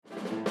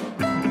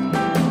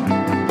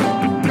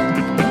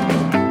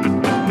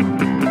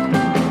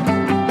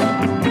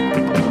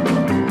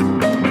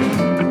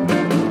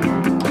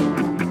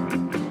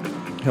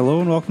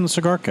welcome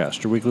to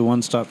CigarCast, your weekly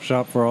one-stop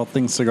shop for all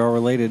things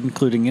cigar-related,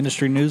 including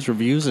industry news,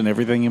 reviews, and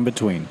everything in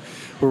between.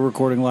 We're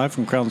recording live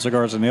from Crown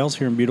Cigars and Nails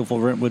here in beautiful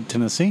Brentwood,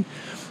 Tennessee.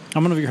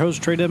 I'm one of your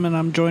hosts, Trae, and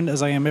I'm joined,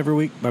 as I am every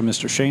week, by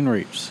Mr. Shane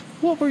Reeves.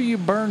 What were you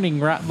burning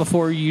right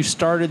before you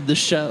started the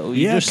show?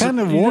 Kind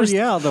of wore you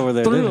out over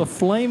there. Threw a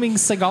flaming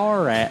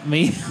cigar at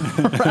me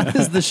right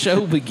as the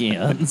show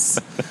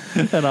begins.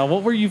 And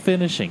what were you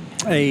finishing?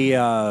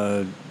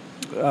 A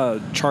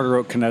Charter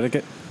Oak,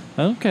 Connecticut.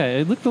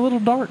 Okay, it looked a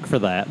little dark for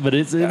that, but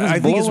it was I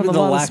think it's blowing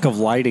the lack of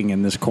lighting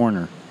in this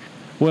corner.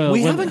 Well,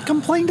 we haven't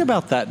complained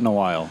about that in a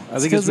while. I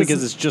think it's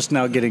because it's just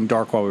now getting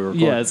dark while we record.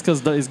 Yeah, it's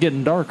because it's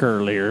getting dark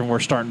earlier, and we're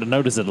starting to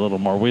notice it a little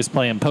more. We was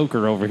playing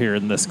poker over here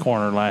in this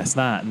corner last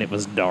night, and it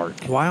was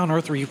dark. Why on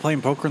earth were you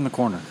playing poker in the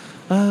corner?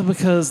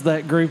 Because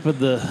that group of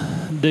the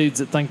dudes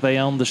that think they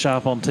owned the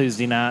shop on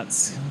Tuesday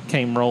nights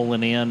came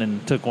rolling in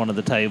and took one of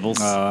the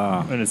tables.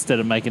 And instead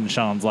of making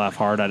Sean's life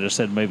hard, I just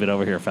said, move it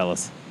over here,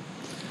 fellas.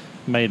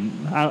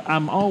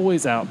 I'm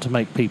always out to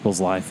make people's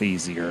life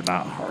easier,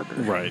 not harder.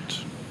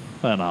 Right.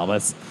 And all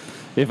that's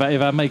if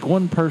I make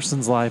one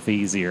person's life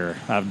easier,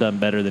 I've done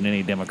better than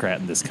any Democrat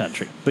in this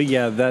country. But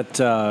yeah,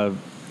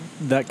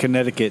 that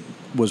Connecticut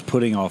was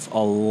putting off a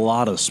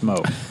lot of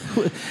smoke.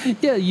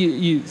 Yeah,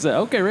 you say,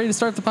 okay, ready to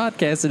start the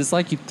podcast, and it's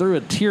like you threw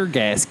a tear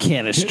gas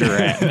canister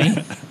at me.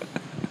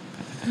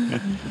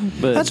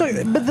 But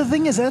the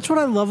thing is, that's what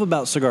I love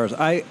about cigars.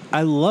 I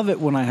love it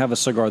when I have a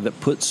cigar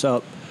that puts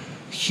up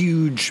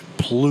huge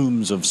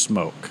plumes of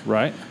smoke.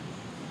 Right.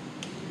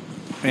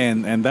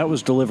 And that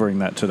was delivering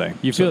that today.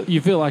 You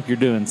feel like you're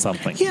doing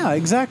something. Yeah,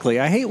 exactly.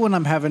 I hate when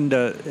I'm having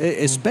to,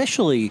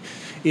 especially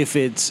if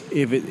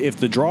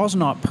the draw's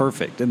not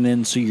perfect, and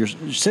then so you're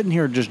sitting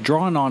here just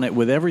drawing on it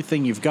with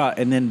everything you've got,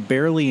 and then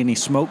barely any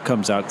smoke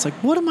comes out. It's like,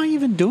 what am I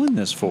even doing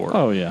this for?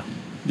 Oh yeah,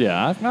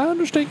 yeah. I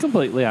understand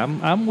completely.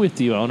 I'm with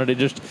you on it. It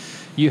just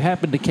you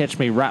happen to catch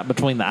me right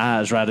between the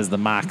eyes, right as the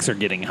mics are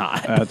getting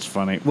hot. That's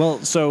funny. Well,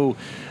 so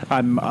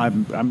I'm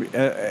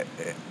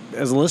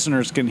as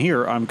listeners can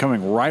hear, I'm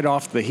coming right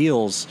off the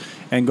heels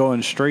and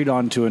going straight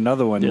on to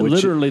another one. Yeah,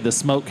 literally, the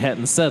smoke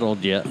hadn't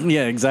settled yet.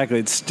 Yeah, exactly.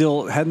 It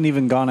still hadn't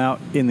even gone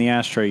out in the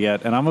ashtray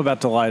yet, and I'm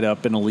about to light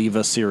up an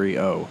Oliva Serie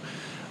O.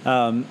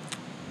 I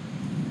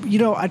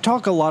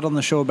talk a lot on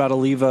the show about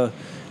Oliva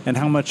and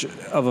how much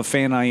of a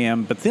fan I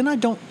am, but then I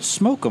don't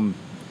smoke them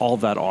all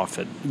that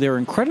often. They're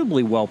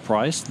incredibly well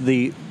priced.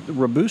 The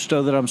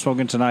Robusto that I'm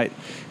smoking tonight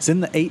is in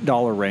the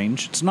 $8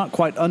 range. It's not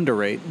quite under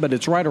 $8, but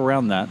it's right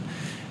around that.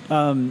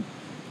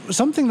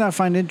 Something that I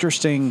find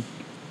interesting,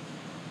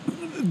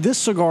 this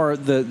cigar,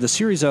 the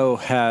Series O,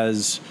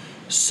 has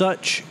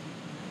such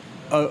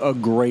a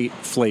great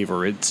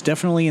flavor. It's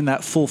definitely in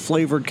that full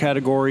flavored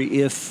category,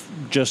 if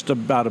just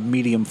about a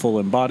medium full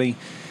in body.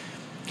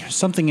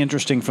 Something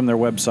interesting from their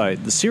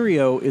website. The Series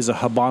O is a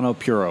Habano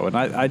Puro, and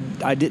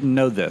I didn't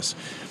know this.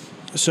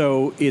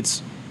 So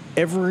it's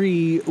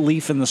every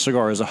leaf in the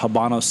cigar is a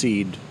Habano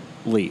seed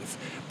leaf,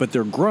 but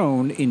they're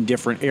grown in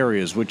different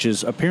areas, which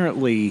is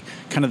apparently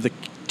kind of the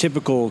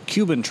typical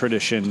Cuban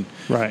tradition.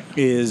 Right.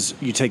 Is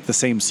you take the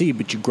same seed,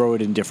 but you grow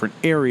it in different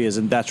areas,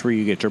 and that's where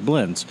you get your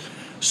blends.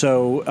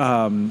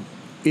 So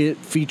it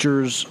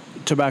features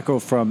tobacco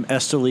from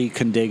Esteli,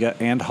 Condega,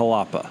 and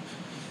Jalapa.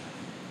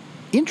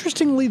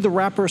 Interestingly, the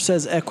wrapper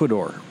says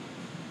Ecuador,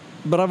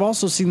 but I've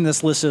also seen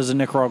this listed as a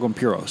Nicaraguan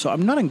Puro, so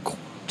I'm not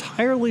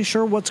entirely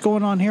sure what's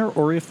going on here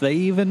or if they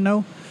even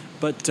know.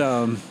 But,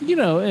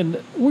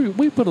 and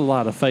we put a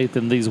lot of faith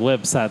in these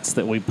websites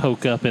that we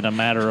poke up in a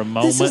matter of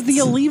moments. This is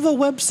the Oliva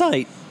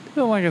website.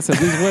 Like I said,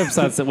 these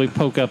websites that we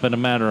poke up in a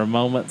matter of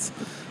moments,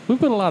 we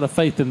put a lot of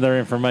faith in their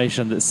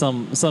information that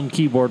some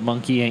keyboard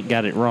monkey ain't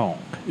got it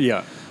wrong.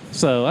 Yeah.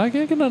 So I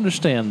can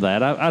understand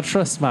that. I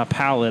trust my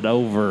palate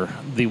over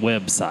the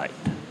website.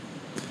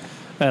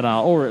 And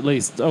or at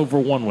least over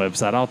one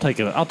website. I'll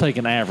take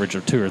an average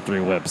of 2 or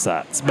 3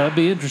 websites. But I'd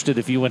be interested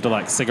if you went to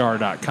like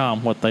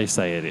cigar.com what they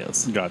say it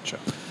is. Gotcha.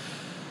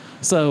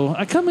 So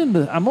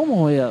I'm on my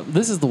way up.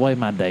 This is the way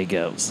my day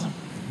goes.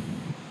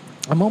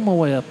 I'm on my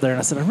way up there, and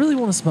I said, I really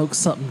want to smoke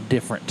something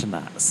different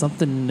tonight,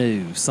 something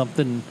new,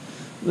 something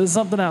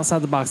outside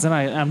the box. And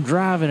I'm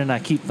driving, and I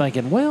keep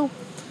thinking, well,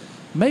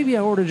 maybe I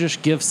ought to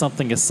just give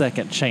something a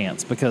second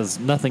chance because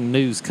nothing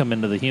new's come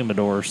into the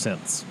humidor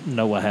since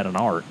Noah had an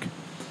ark.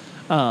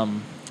 I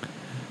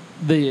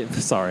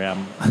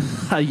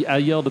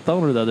yelled at the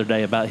owner the other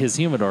day about his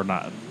humidor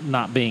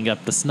not being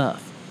up to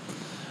snuff.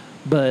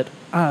 But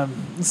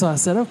so I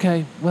said,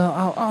 okay,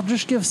 well, I'll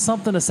just give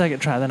something a second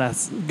try. Then I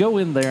go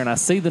in there and I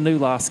see the new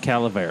Las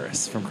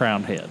Calaveras from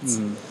Crowned Heads.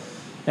 Mm-hmm.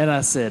 And I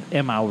said,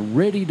 am I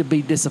ready to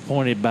be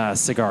disappointed by a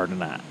cigar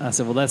tonight? I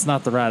said, well, that's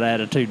not the right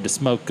attitude to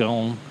smoke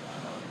on.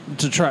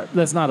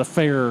 That's not a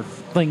fair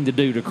thing to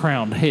do to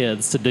Crowned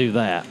Heads to do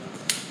that.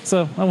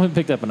 So I went and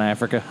picked up an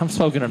Africa. I'm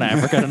smoking an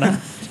Africa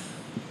tonight.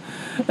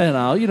 And,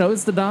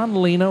 it's the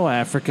Don Lino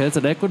Africa. It's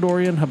an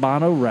Ecuadorian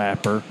Habano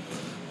wrapper.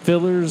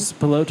 Fillers,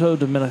 Piloto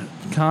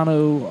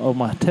Dominicano,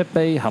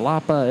 Omatepe,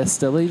 Jalapa,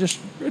 Esteli.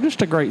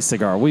 Just a great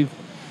cigar.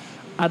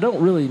 I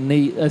don't really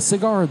need a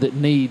cigar that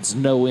needs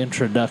no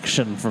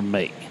introduction from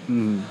me.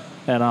 Mm.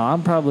 And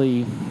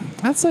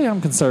I'd say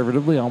I'm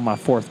conservatively on my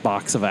 4th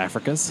box of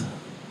Africas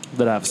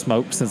that I've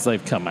smoked since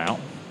they've come out.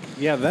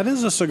 Yeah, that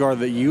is a cigar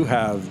that you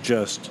have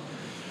just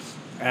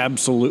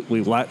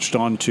absolutely latched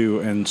onto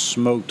and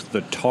smoked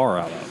the tar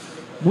out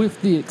of.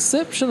 With the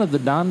exception of the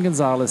Don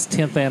Gonzalez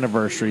 10th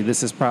anniversary,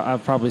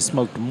 I've probably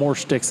smoked more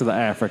sticks of the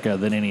Africa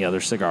than any other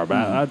cigar. But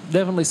I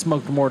definitely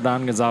smoked more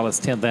Don Gonzalez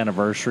 10th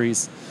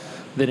anniversaries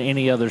than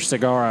any other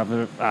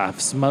cigar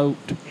I've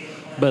smoked.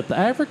 But the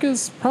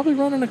Africa's probably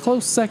running a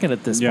close second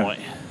at this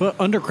point. Well,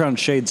 Underground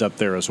Shade's up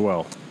there as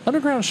well.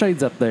 Underground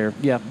Shade's up there.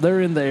 Yeah,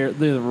 they're in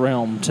the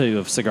realm, too,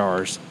 of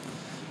cigars.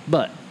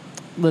 But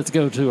let's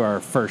go to our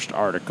first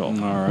article. All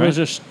right. Let's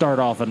just start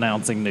off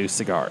announcing new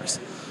cigars.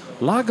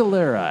 La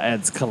Galera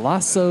adds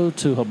Colosso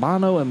to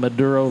Habano and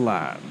Maduro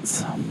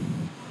lines.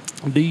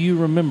 Do you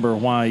remember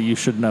why you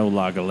should know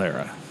La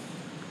Galera?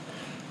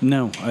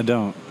 No, I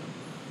don't.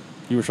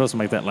 You were supposed to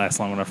make that last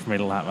long enough for me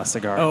to light my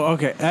cigar. Oh,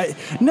 okay.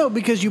 No,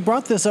 because you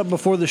brought this up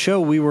before the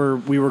show. We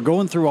were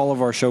going through all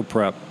of our show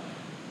prep,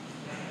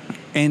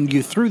 and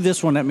you threw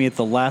this one at me at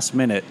the last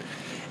minute,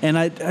 and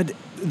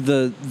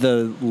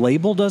the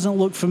label doesn't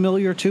look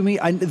familiar to me.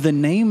 The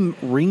name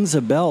rings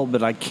a bell,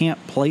 but I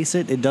can't place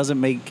it. It doesn't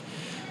make.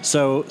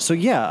 So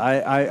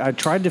yeah, I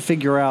tried to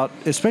figure out,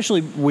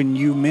 especially when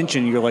you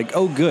mentioned, you're like,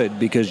 oh, good,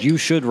 because you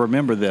should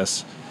remember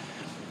this.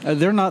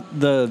 They're not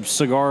the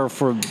cigar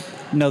for.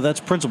 No, that's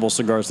Principal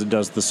Cigars that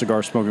does the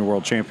Cigar Smoking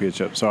World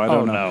Championship. So I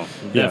don't know.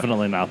 No,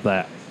 definitely not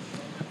that.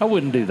 I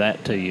wouldn't do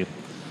that to you.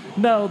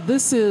 No,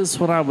 this is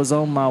when I was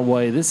on my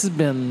way. This has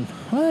been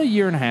a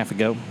year and a half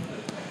ago.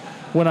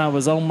 When I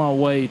was on my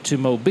way to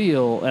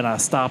Mobile and I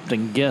stopped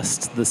and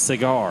guessed what the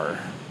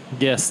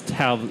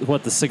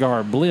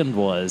cigar blend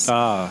was.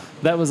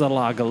 That was a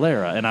La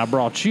Galera, and I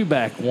brought you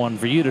back one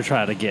for you to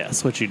try to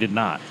guess, which you did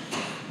not.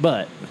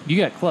 But you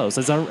got close.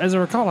 As I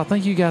recall, I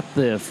think you got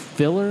the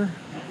filler.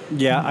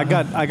 Yeah, I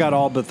got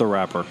all but the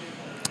wrapper.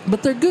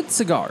 But they're good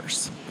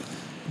cigars.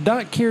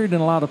 Not carried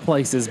in a lot of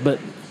places, but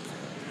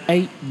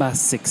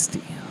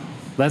 8x60.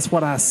 That's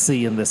what I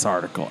see in this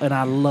article, and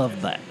I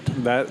love that.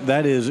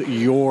 That is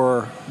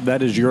your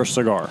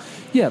cigar.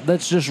 Yeah,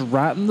 that's just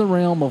right in the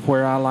realm of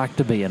where I like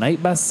to be. An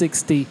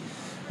 8x60,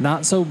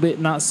 not so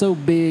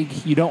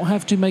big. You don't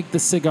have to make the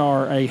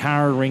cigar a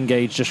higher ring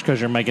gauge just because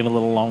you're making a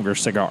little longer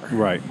cigar.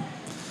 Right.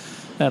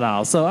 At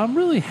all. So I'm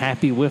really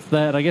happy with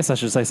that. I guess I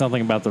should say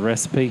something about the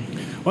recipe.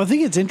 Well, I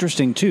think it's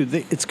interesting, too.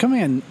 It's coming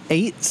in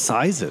 8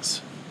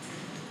 sizes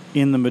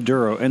in the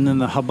Maduro, and then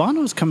the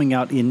Habano's coming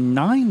out in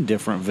 9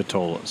 different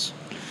Vitolas.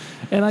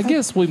 And I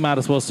guess we might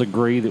as well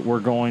agree that we're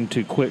going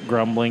to quit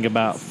grumbling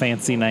about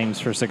fancy names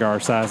for cigar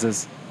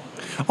sizes.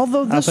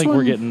 Although this I think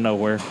we're getting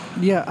nowhere.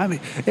 Yeah, I mean,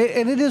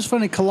 and it is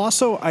funny.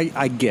 Colosso,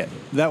 I get.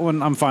 That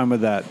one, I'm fine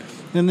with that.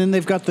 And then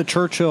they've got the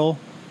Churchill,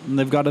 and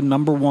they've got a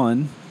number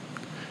 1,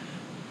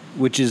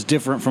 which is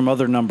different from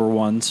other number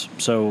 1s.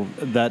 So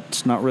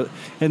that's not really.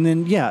 And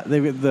then, yeah,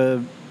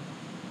 the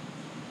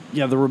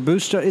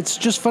Robusta. It's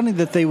just funny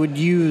that they would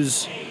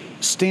use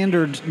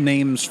standard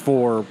names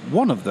for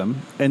one of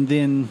them, and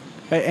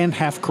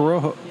half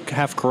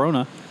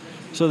Corona,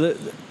 so that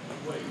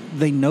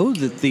they know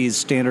that these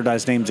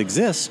standardized names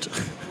exist.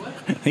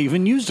 They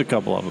even used a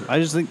couple of them. I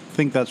just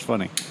think that's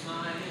funny.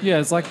 Yeah,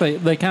 it's like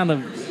they kind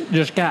of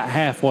just got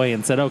halfway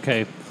and said,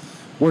 okay,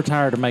 we're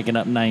tired of making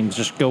up names.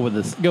 Just go with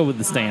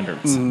the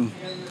standards. Mm-hmm.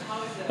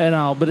 And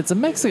all, but it's a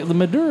Mexican. The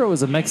Maduro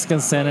is a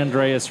Mexican San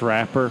Andreas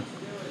wrapper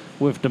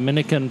with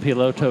Dominican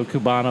Piloto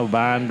Cubano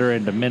binder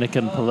and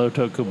Dominican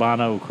Piloto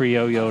Cubano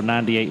Criollo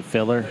 98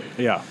 filler.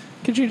 Yeah.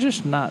 Could you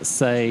just not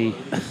say?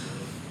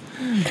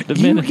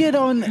 You get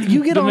on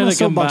a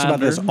soapbox about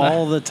this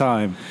all the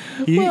time.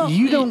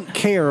 You don't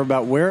care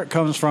about where it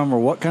comes from or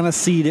what kind of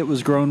seed it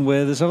was grown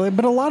with, and stuff like that,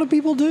 but a lot of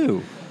people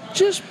do.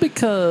 Just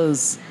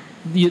because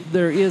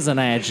there is an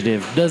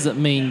adjective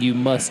doesn't mean you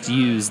must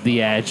use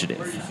the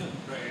adjective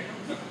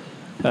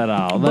at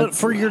all. But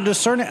for your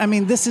discerning, I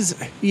mean, this is,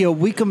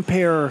 we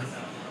compare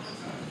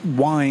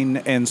wine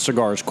and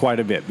cigars quite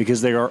a bit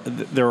because there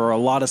are a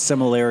lot of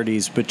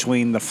similarities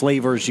between the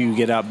flavors you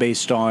get out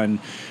based on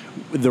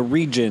the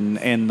region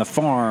and the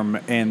farm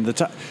and the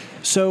time.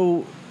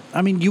 So,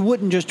 I mean, you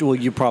wouldn't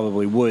you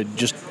probably would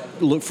just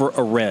look for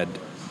a red.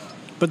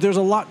 But there's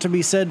a lot to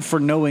be said for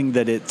knowing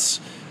that it's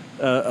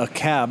a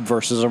Cab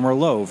versus a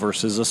Merlot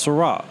versus a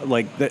Syrah.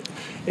 Like that,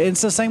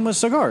 it's the same with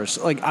cigars.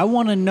 Like, I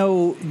want to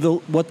know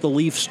what the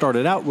leaf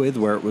started out with,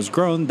 where it was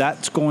grown.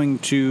 That's going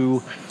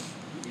to.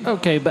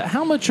 Okay, but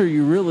how much are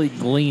you really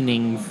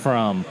gleaning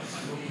from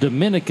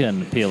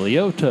Dominican,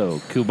 Piloto,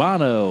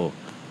 Cubano,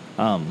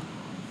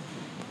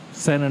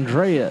 San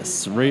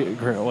Andreas? Wait,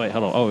 hold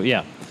on. Oh,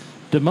 yeah.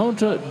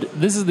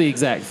 This is the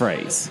exact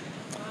phrase.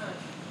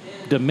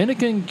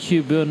 Dominican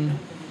Piloto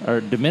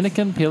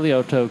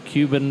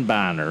Cuban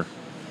binder,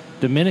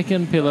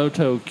 Dominican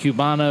Piloto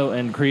Cubano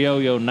and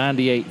Criollo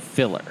 98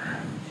 filler.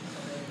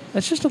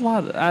 That's just a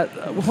lot.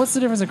 What's the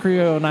difference in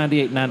Criollo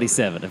 98 and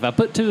 97? If I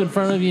put two in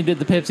front of you and did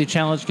the Pepsi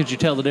challenge, could you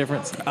tell the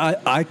difference?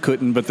 I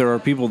couldn't, but there are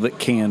people that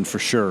can for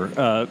sure.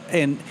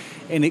 And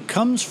it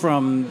comes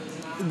from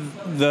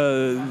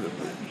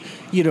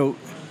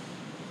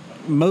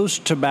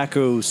most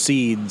tobacco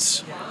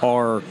seeds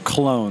are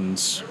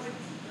clones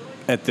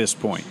at this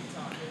point.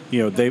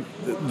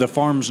 The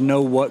farms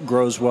know what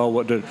grows well,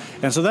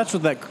 and so that's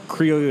what that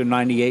Criollo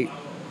 98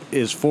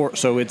 is for.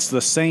 So it's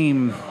the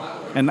same,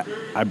 and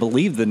I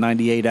believe the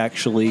 98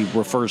 actually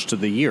refers to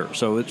the year.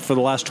 So it's for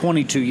the last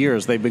 22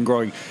 years they've been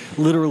growing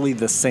literally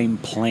the same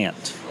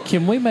plant.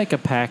 Can we make a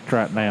pact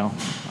right now?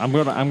 I'm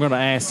gonna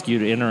ask you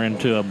to enter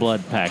into a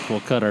blood pact. We'll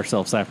cut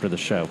ourselves after the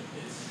show.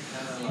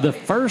 The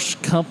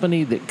first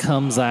company that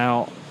comes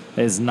out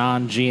as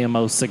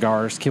non-GMO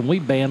cigars, can we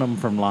ban them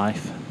from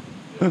life?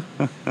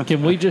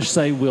 Can we just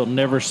say we'll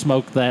never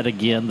smoke that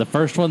again? The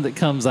first one that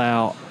comes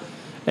out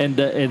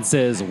and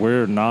says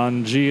we're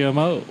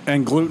non-GMO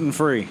and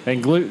gluten-free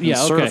and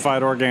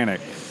certified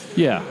organic.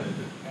 Yeah.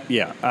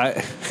 Yeah,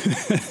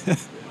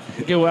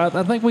 well,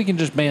 I think we can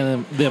just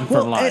ban them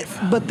for life.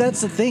 But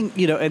that's the thing,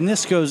 and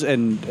this goes,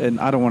 and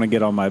I don't want to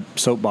get on my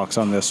soapbox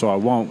on this, so I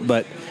won't,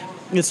 but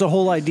it's the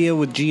whole idea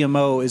with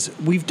GMO is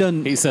we've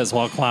done. He says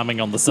while climbing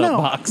on the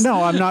soapbox.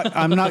 No, I'm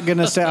not going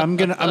to say. I'm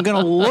going to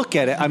look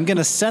at it. I'm going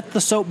to set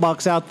the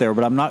soapbox out there,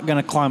 but I'm not going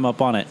to climb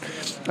up on it.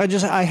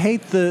 I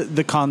hate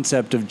the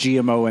concept of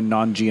GMO and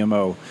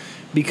non-GMO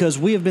because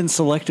we have been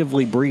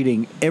selectively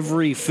breeding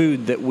every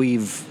food that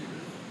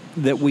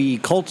we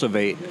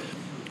cultivate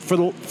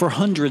for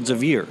hundreds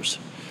of years.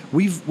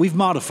 We've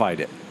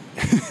modified it.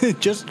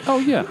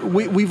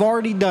 We've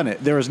already done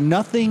it. There is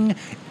nothing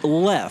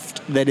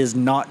left that is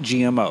not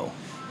GMO.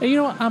 And you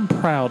know what? I'm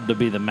proud to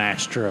be the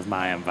master of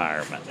my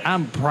environment.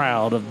 I'm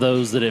proud of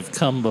those that have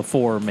come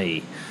before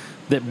me,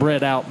 that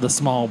bred out the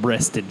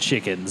small-breasted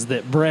chickens,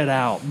 that bred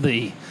out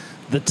the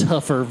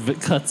tougher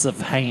cuts of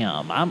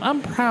ham.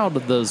 I'm proud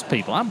of those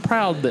people. I'm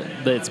proud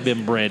that it's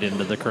been bred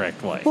into the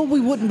correct way. Well,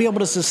 we wouldn't be able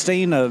to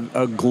sustain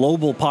a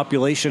global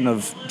population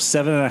of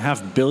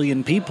 7.5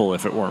 billion people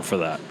if it weren't for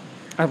that.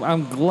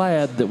 I'm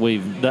glad that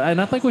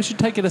and I think we should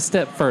take it a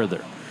step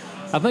further.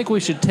 I think we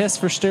should test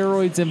for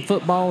steroids in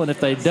football, and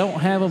if they don't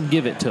have them,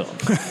 give it to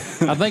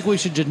them. I think we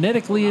should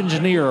genetically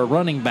engineer a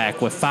running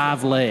back with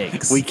 5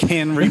 legs. We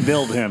can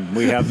rebuild him.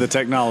 We have the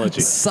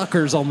technology.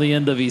 Suckers on the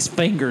end of his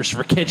fingers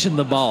for catching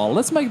the ball.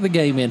 Let's make the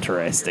game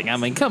interesting. I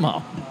mean, come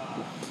on.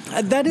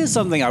 That is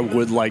something I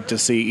would like to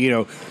see.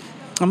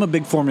 I'm a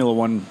big Formula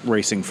One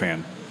racing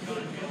fan.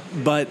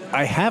 But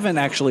I haven't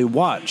actually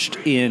watched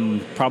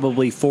in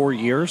probably 4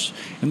 years.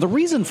 And the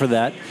reason for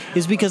that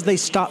is because they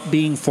stopped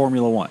being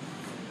Formula One,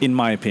 in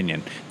my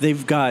opinion.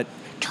 They've got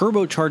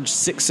turbocharged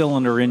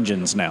 6-cylinder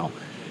engines now.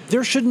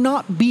 There should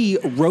not be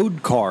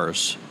road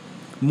cars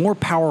more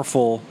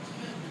powerful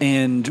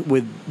and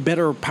with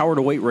better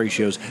power-to-weight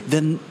ratios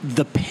than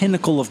the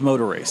pinnacle of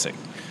motor racing.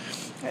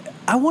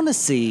 I want to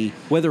see,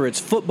 whether it's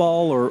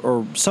football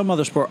or some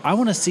other sport, I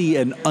want to see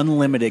an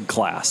unlimited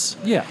class.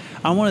 Yeah.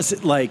 I want to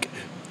see,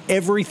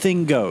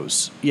 everything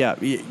goes. Yeah,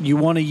 you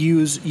want to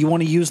use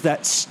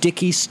that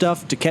sticky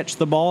stuff to catch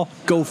the ball?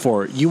 Go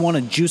for it. You want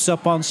to juice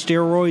up on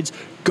steroids?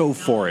 Go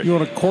for it. You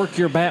want to cork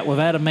your bat with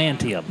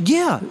adamantium?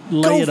 Yeah,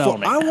 lay it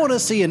on it. I want to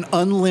see an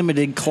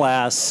unlimited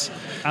class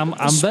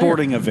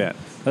sporting event.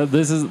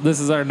 This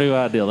is our new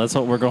ideal. That's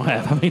what we're going to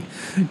have. I mean,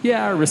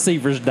 yeah, our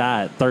receivers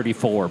die at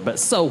 34, but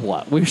so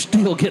what? We're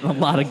still getting a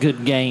lot of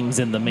good games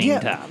in the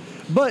meantime. Yeah.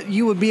 But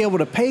you would be able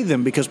to pay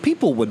them because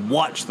people would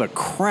watch the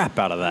crap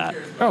out of that.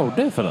 Oh,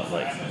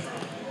 definitely.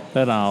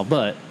 And all,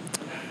 but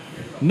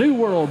New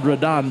World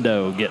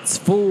Redondo gets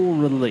full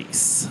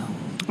release.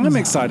 I'm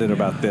excited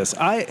about this.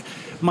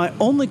 My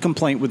only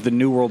complaint with the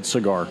New World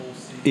cigar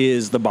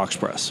is the box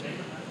press.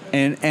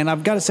 And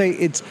I've got to say,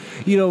 it's,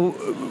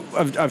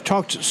 I've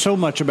talked so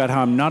much about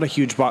how I'm not a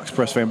huge box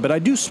press fan, but I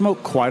do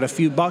smoke quite a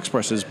few box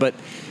presses. But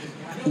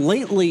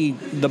lately,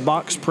 the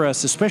box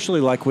press,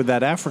 especially like with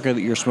that Africa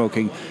that you're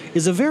smoking,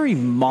 is a very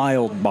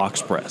mild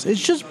box press.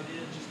 It's just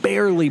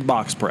barely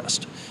box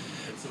pressed.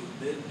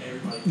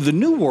 The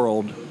New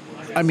World,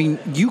 I mean,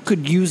 you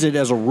could use it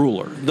as a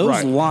ruler.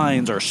 Those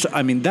lines are,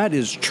 that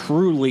is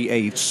truly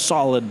a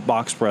solid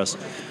box press.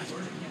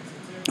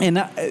 And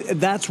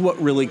that's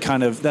what really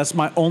that's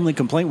my only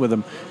complaint with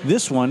them.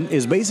 This one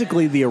is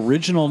basically the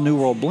original New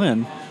World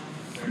blend,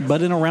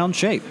 but in a round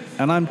shape.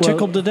 And I'm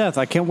tickled to death.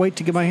 I can't wait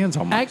to get my hands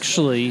on one.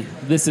 Actually,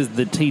 this is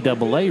the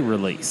TAA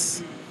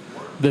release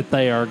that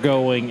they are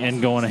going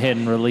ahead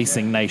and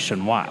releasing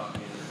nationwide.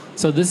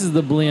 So this is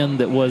the blend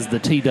that was the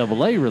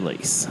TAA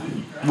release.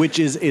 Which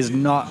is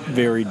not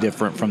very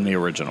different from the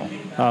original.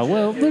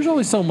 Well, there's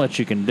only so much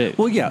you can do.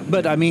 Well, yeah,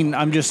 but I mean,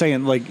 I'm just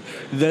saying,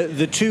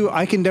 the two,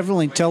 I can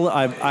definitely tell.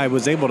 I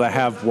was able to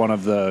have one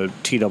of the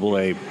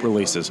TAA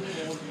releases.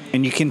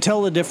 And you can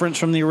tell the difference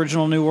from the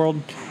original New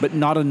World, but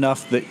not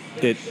enough that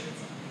it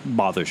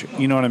bothers you.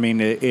 You know what I mean?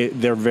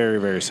 They're very,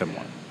 very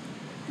similar.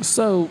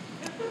 So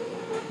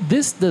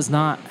this does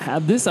not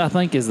have, this I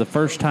think is the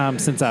first time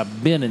since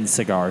I've been in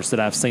cigars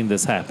that I've seen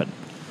this happen.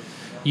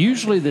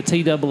 Usually the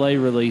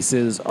TAA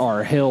releases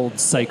are held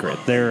sacred.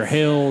 They're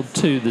held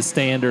to the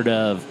standard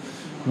of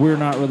we're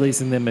not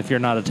releasing them if you're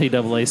not a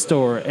TAA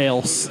store,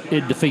 else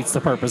it defeats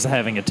the purpose of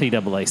having a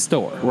TAA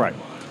store. Right.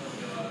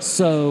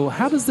 So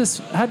how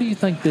do you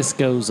think this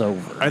goes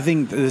over? I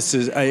think this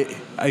is,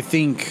 I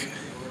think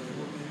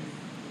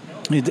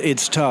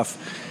it's tough.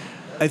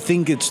 I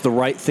think it's the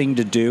right thing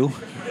to do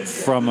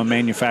from a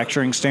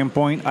manufacturing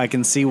standpoint. I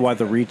can see why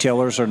the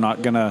retailers are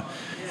not going to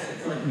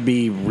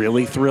be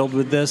really thrilled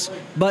with this,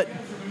 but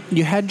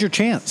you had your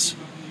chance.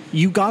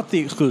 You got the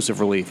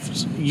exclusive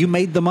release. You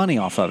made the money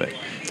off of it.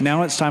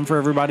 Now it's time for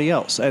everybody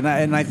else. And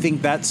I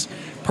think that's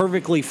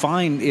perfectly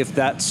fine if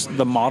that's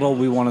the model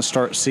we want to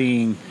start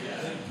seeing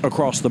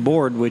across the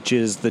board, which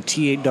is the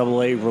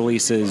TAA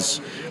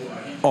releases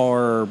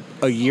are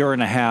a year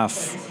and a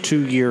half,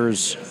 2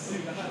 years,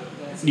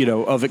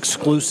 of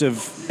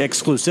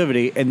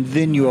exclusivity, and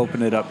then you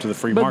open it up to the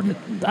free market.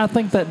 I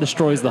think that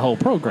destroys the whole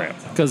program,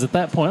 because at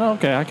that point,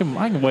 okay, I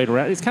can wait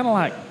around. It's kind of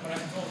like,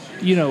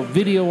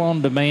 video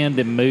on demand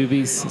in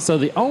movies. So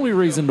the only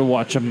reason to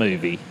watch a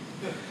movie,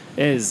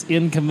 as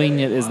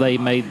inconvenient as they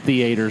made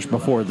theaters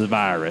before the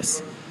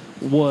virus,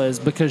 was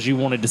because you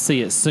wanted to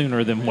see it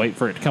sooner than wait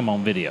for it to come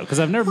on video.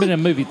 Because I've never been in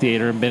a movie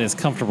theater and been as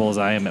comfortable as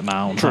I am at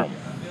my own home.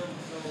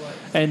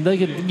 And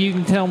you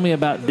can tell me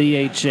about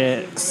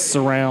DHX,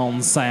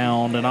 surround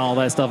sound, and all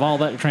that stuff. All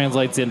that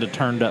translates into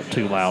turned up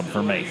too loud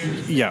for me.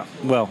 Yeah,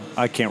 well,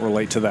 I can't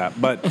relate to that,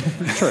 but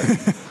true.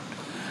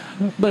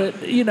 But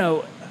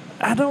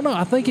I don't know.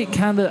 I think it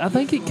kind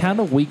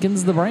of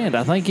weakens the brand.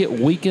 I think it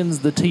weakens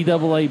the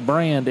TAA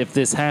brand if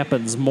this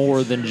happens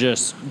more than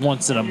just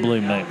once in a blue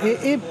moon.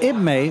 It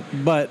may,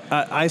 but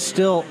I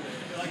still,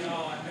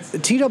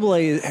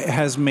 TAA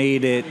has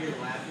made it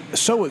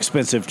so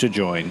expensive to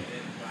join.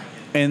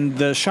 And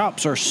the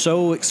shops are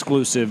so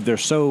exclusive, they're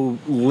so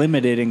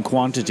limited in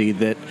quantity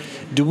that,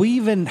 do we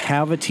even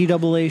have a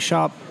TAA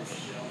shop?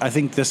 I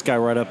think this guy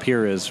right up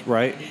here is,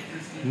 right?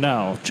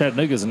 No,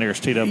 Chattanooga's the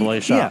nearest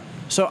TAA shop. Yeah,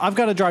 so I've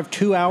got to drive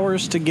 2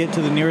 hours to get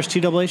to the nearest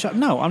TAA shop?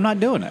 No, I'm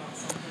not doing it.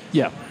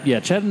 Yeah,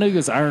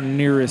 Chattanooga's our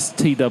nearest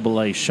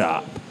TAA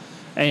shop.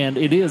 And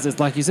it's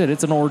like you said,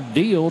 it's an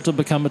ordeal to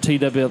become a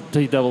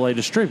TAA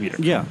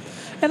distributor. Yeah.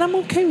 And I'm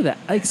okay with that.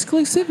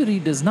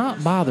 Exclusivity does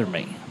not bother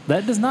me.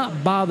 That does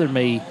not bother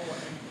me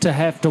to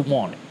have to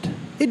want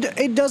it.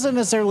 It doesn't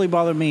necessarily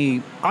bother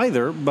me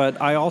either, but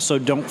I also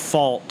don't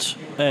fault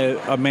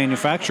a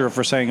manufacturer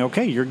for saying,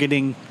 okay, you're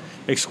getting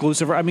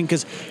exclusive. I mean,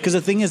 because the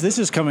thing is, this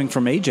is coming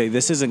from AJ.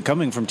 This isn't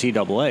coming from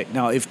TAA.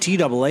 Now, if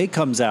TAA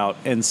comes out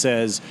and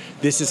says,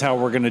 this is how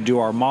we're going to do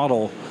our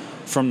model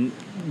from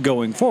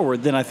going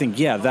forward, then I think,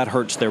 yeah, that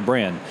hurts their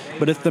brand.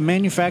 But if the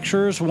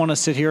manufacturers want to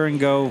sit here and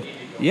go,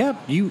 yeah,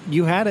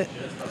 you had it.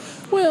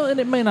 Well, and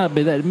it may not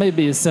be that. It may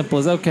be as simple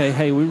as, okay,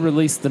 hey, we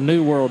released the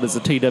New World as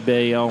a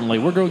TAA only.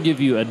 We're going to give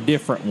you a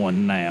different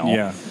one now.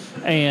 Yeah.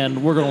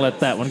 And we're going to let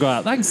that one go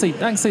out. I can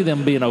see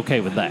them being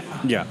okay with that.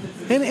 Yeah.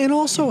 And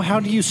also, how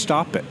do you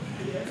stop it?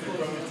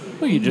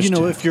 Well,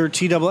 if you're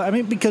TAA, I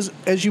mean, because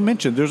as you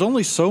mentioned, there's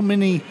only so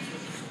much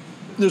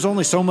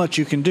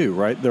you can do,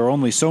 right? There are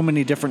only so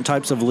many different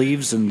types of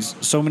leaves and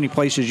so many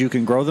places you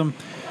can grow them.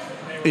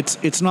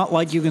 It's not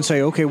like you can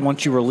say, okay,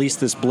 once you release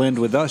this blend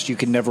with us, you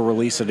can never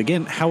release it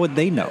again. How would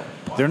they know?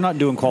 They're not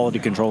doing quality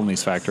control in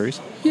these factories.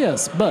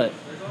 Yes, but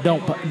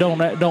don't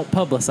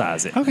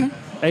publicize it. Okay.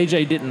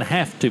 AJ didn't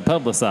have to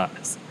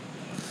publicize.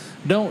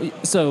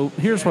 So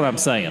here's what I'm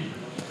saying.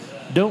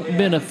 Don't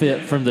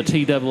benefit from the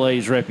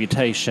TAA's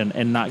reputation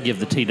and not give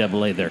the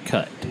TAA their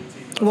cut.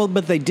 Well,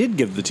 but they did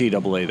give the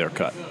TAA their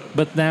cut.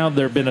 But now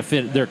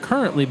they're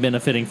currently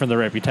benefiting from the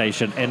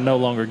reputation and no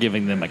longer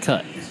giving them a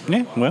cut.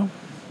 Yeah, well.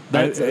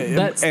 That's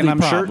the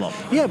problem.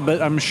 Sure, yeah,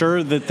 but I'm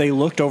sure that they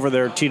looked over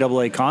their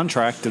TAA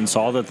contract and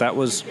saw that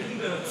was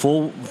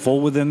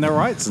full within their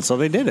rights, and so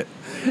they did it.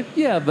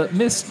 Yeah, but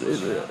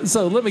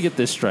so let me get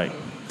this straight.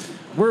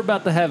 We're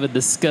about to have a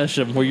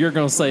discussion where you're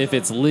going to say if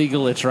it's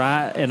legal, it's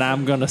right, and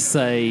I'm going to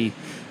say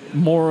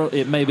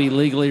it may be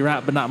legally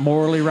right, but not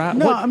morally right.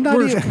 No, I'm not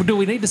either. Do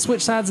we need to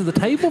switch sides of the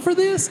table for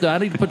this? Do I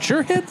need to put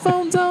your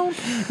headphones on?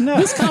 No.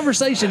 This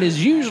conversation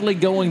is usually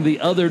going the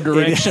other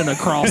direction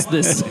across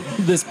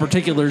this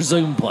particular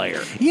Zoom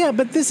player. Yeah,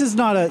 but this is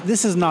not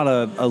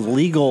a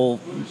legal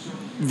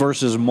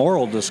versus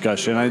moral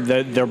discussion.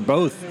 They're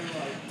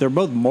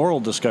both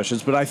moral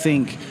discussions, but I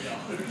think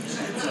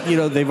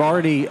they've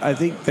already,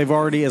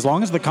 as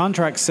long as the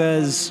contract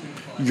says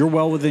you're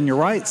well within your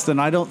rights, then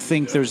I don't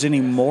think there's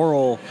any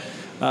moral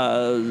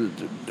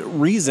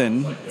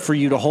reason for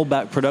you to hold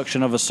back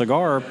production of a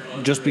cigar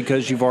just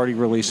because you've already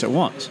released it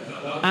once.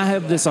 I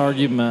have this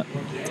argument,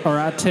 or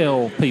I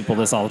tell people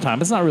this all the time.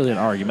 It's not really an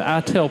argument.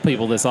 I tell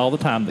people this all the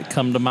time that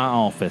come to my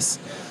office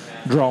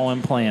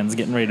drawing plans,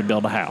 getting ready to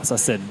build a house. I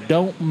said,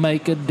 don't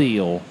make a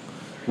deal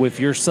with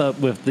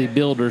the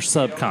builder's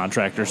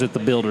subcontractors that the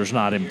builder's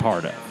not in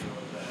part of.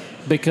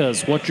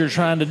 Because what you're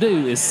trying to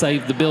do is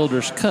save the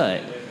builder's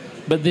cut,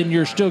 but then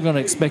you're still going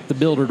to expect the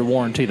builder to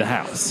warranty the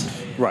house.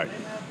 Right.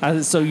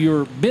 So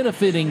you're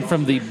benefiting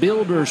from the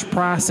builder's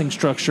pricing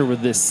structure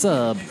with this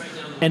sub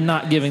and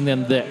not giving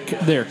them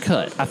their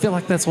cut. I feel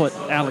like that's what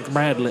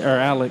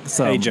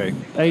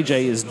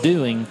AJ is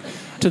doing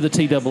to the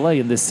TAA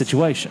in this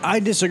situation. I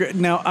disagree.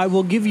 Now, I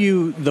will give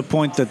you the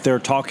point that they're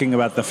talking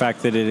about the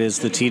fact that it is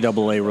the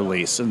TAA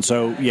release. And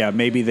so, yeah,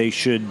 maybe they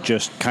should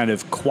just kind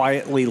of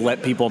quietly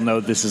let people know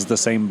this is the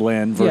same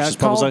blend versus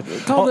call it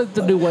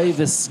the New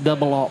Wavis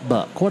Double Alt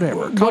Buck,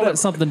 whatever. Call it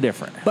something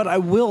different. But I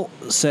will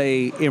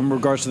say, in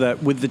regards to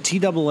that, with the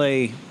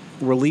TAA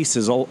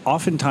releases,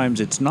 oftentimes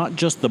it's not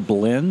just the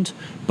blend,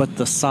 but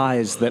the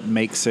size that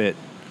makes it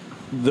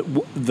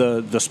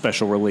the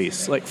special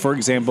release. Like, for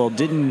example,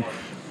 didn't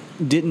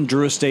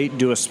Drew Estate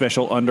do a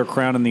special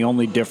undercrown and the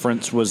only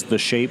difference was the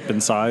shape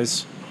and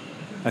size?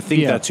 I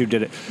think that's who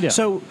did it. Yeah.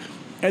 So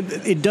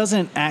it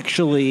doesn't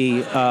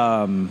actually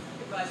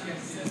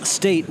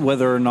state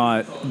whether or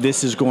not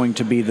this is going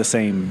to be the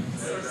same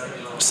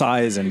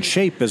size and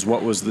shape as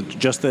what was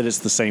just that it's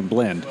the same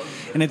blend.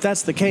 And if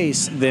that's the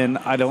case, then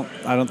I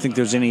don't think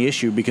there's any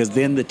issue, because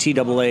then the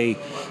TAA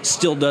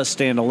still does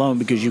stand alone,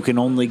 because you can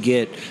only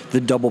get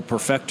the double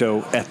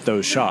perfecto at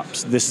those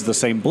shops. This is the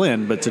same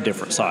blend, but it's a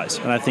different size,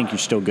 and I think you're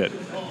still good.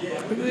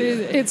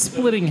 It's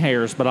splitting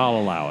hairs, but I'll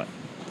allow it.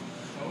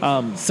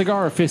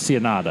 Cigar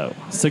Aficionado.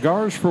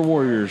 Cigars for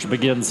Warriors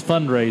begins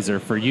fundraiser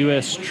for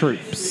U.S.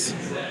 troops.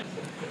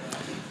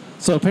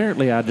 So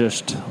apparently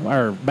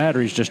our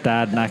batteries just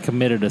died, and I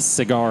committed a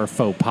cigar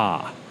faux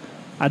pas.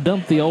 I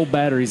dumped the old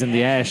batteries in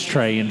the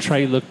ashtray, and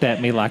Trae looked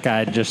at me like I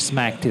had just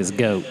smacked his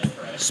goat.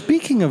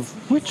 Speaking of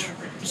which,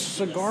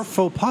 cigar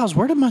faux pas,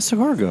 where did my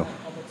cigar go?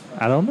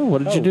 I don't know.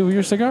 What did you do with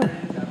your cigar?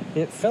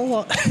 It fell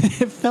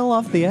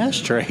off the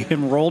ashtray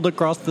and rolled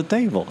across the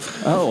table.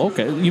 Oh,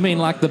 okay. You mean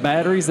like the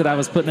batteries that I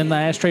was putting in the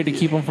ashtray to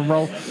keep them from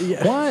rolling?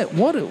 Yeah. Why?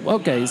 What?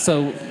 Okay,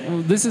 so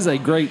this is a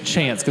great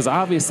chance, because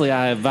obviously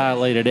I have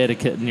violated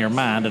etiquette in your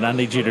mind, and I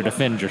need you to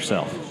defend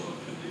yourself.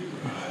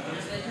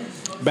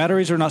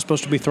 Batteries are not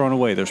supposed to be thrown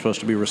away. They're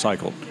supposed to be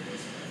recycled,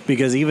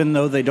 because even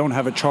though they don't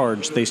have a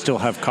charge, they still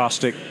have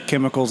caustic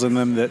chemicals in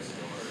them that...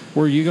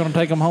 Were you going to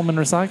take them home and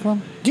recycle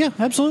them? Yeah,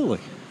 absolutely.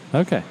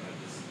 Okay.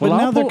 Well,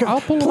 I'll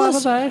pull them out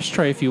of the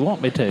ashtray if you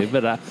want me to,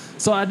 but I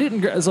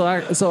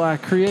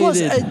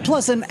created.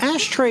 Plus, an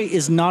ashtray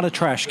is not a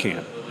trash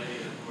can.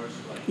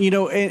 You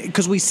know,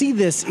 because we see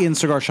this in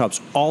cigar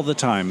shops all the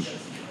time.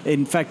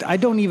 In fact, I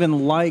don't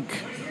even like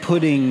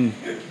putting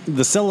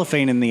the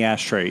cellophane in the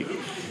ashtray.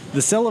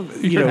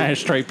 You're an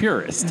ashtray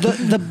purist.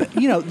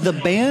 The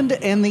band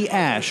and the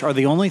ash are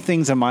the only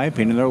things, in my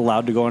opinion, that are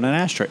allowed to go in an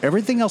ashtray.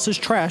 Everything else is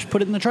trash.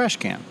 Put it in the trash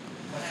can.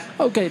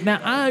 Okay, now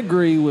I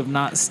agree with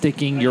not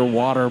sticking your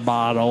water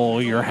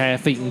bottle, your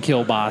half-eaten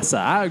kielbasa.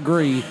 I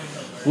agree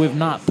with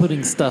not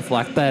putting stuff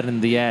like that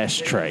in the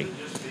ashtray.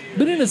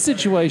 But in a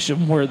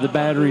situation where the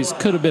batteries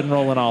could have been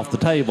rolling off the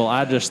table,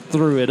 I just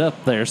threw it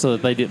up there so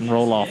that they didn't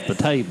roll off the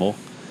table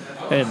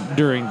and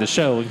during the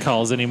show and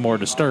cause any more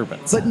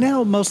disturbance. But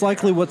now, most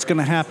likely what's going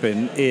to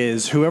happen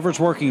is whoever's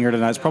working here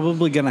tonight is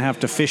probably going to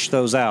have to fish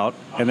those out,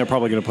 and they're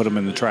probably going to put them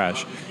in the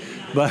trash.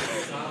 But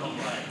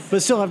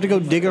still have to go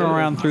digging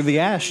around through the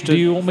ash. Do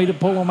you want me to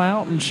pull them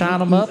out and shine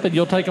them up, and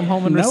you'll take them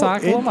home and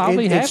recycle them? I'll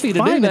be happy to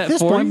do that at this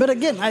for point, you. But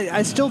again,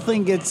 I still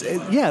think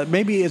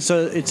maybe it's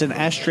an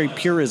ashtray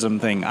purism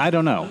thing. I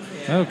don't know.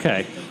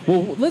 Okay.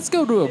 Well, let's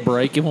go to a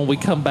break, and when we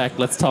come back,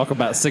 let's talk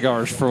about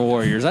Cigars for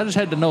Warriors. I just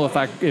had to know if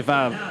I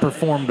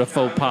performed a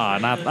faux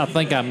pas, and I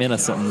think I'm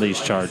innocent in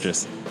these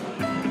charges.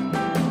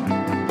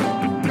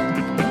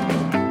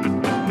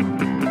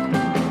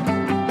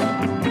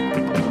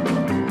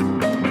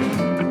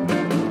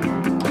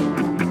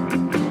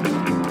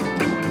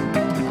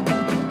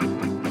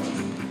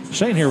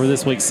 Shane here with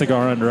this week's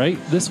Cigar Under 8.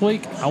 This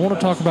week, I want to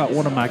talk about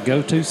one of my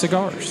go-to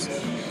cigars,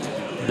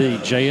 the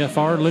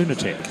JFR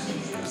Lunatic.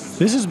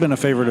 This has been a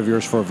favorite of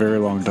yours for a very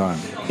long time.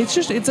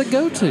 It's a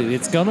go-to.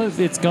 It's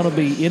gonna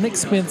be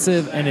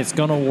inexpensive, and it's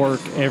gonna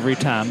work every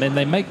time. And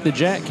they make the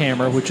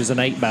jackhammer, which is an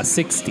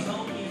 8x60.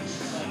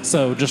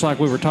 So just like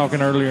we were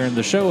talking earlier in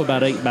the show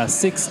about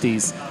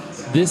 8x60s,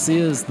 this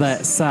is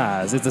that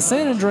size. It's a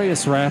San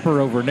Andreas wrapper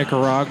over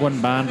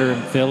Nicaraguan binder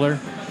and filler.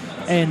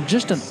 And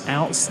just an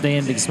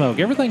outstanding smoke.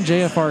 Everything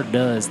JFR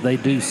does, they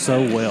do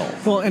so well.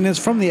 Well, and it's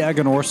from the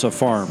Aganorsa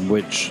farm,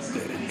 which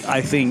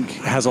I think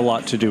has a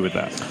lot to do with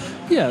that.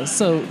 Yeah,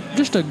 so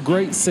just a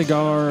great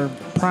cigar,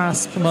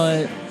 price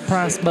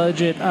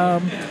budget,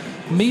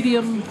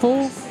 medium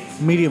full.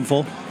 Medium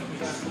full.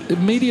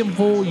 Medium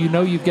full,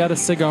 you've got a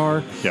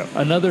cigar. Yeah.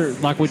 Another,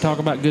 like we talk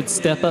about good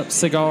step-up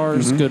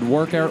cigars, good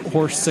workout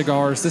horse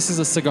cigars. This is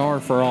a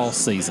cigar for all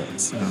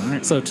seasons. All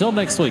right. So till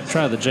next week,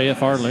 try the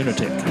JFR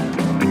Lunatic.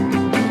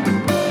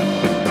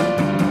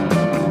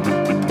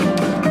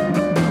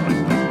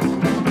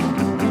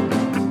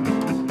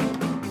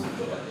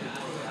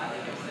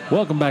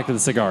 Welcome back to the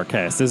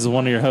CigarCast. This is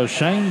one of your hosts,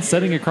 Shane,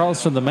 sitting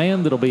across from the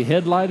man that'll be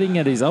headlighting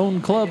at his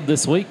own club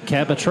this week,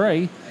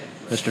 Trae,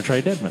 Mr.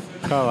 Trae Dedman.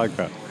 I like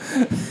that.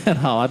 And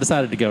I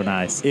decided to go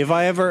nice. If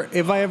I ever,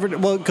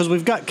 well, because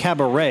we've got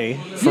Cabaret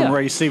from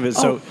Ray Stevens.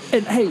 So,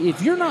 and hey,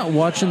 if you're not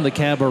watching the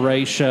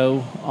Cabaret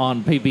show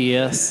on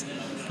PBS,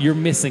 you're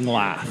missing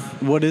life.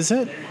 what is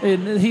it?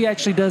 And he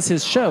actually does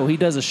his show. He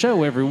does a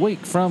show every week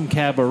from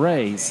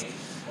Cabarets,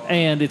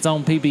 and it's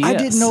on PBS. I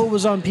didn't know it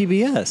was on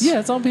PBS. Yeah,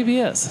 it's on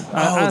PBS.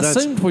 I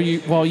assumed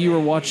while you were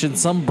watching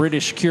some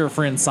British cure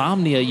for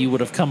insomnia, you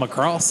would have come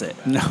across it.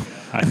 No.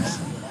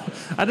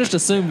 I just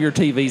assume your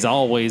TV's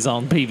always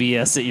on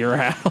PBS at your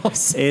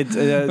house. It's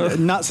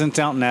not since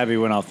Downton Abbey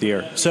went off the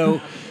air.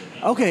 So,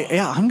 okay,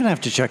 yeah, I'm going to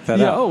have to check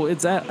that out. Oh,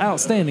 it's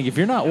outstanding. If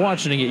you're not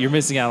watching it, you're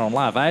missing out on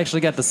life. I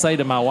actually got to say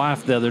to my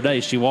wife the other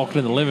day, she walked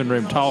in the living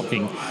room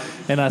talking,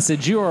 and I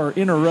said, "You are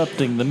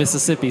interrupting the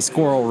Mississippi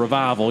Squirrel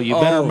Revival. You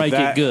better make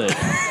it good."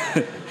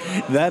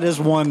 That is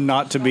one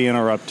not to be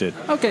interrupted.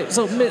 Okay,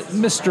 so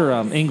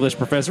Mr. English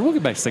Professor, we'll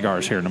get back to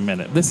cigars here in a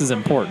minute. This is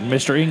important.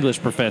 Mr.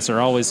 English Professor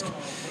always...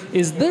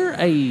 Is there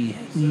a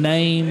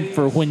name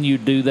for when you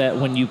do that,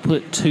 when you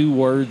put two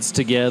words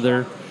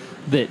together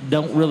that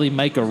don't really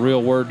make a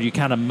real word? You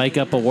kind of make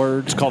up a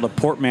word? It's called a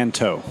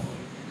portmanteau.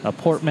 A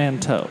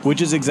portmanteau.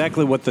 Which is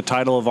exactly what the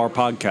title of our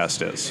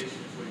podcast is.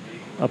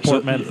 A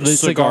portmanteau. The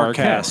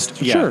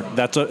CigarCast. Yeah, sure.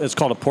 It's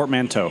called a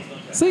portmanteau.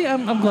 See,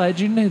 I'm glad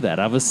you knew that.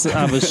 I was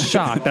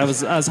shocked. I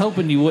was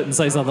hoping you wouldn't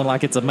say something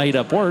like it's a made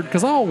up word,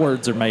 because all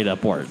words are made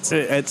up words.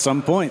 At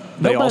some point,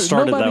 they all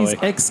started that way.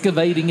 Nobody's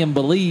excavating in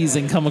Belize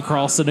and come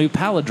across a new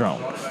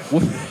palindrome.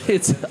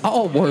 It's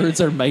all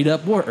words are made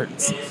up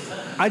words.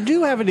 I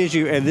do have an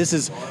issue, and this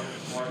is,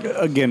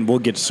 again, we'll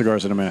get to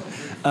cigars in a minute.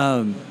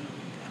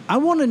 I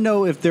want to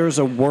know if there's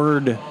a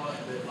word,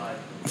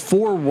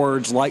 4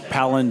 words like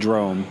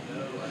palindrome,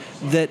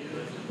 that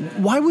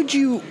why would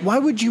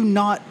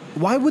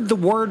the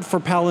word for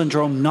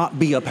palindrome not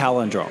be a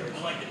palindrome?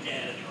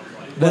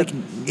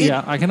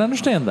 I can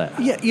understand that.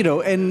 Yeah,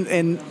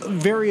 and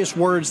various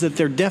words that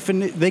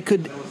they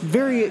could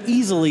very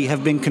easily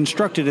have been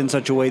constructed in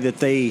such a way that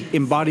they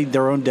embodied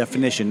their own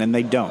definition, and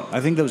they don't.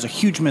 I think that was a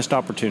huge missed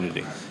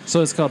opportunity.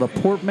 So it's called a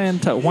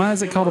portmanteau. Why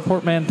is it called a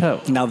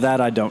portmanteau? Now that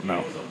I don't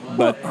know,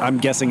 but I'm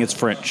guessing it's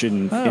French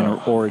in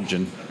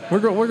origin. We're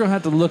going to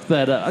have to look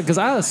that up, because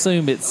I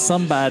assume it's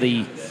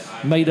somebody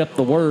made up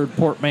the word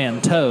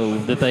portmanteau,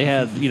 that they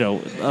had,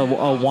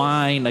 a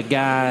wine, a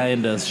guy,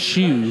 and a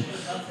shoe,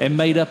 and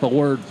made up a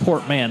word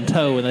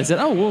portmanteau, and they said,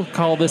 "Oh, we'll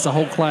call this a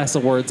whole class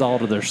of words all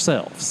to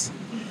themselves."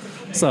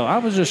 So I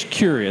was just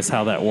curious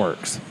how that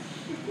works.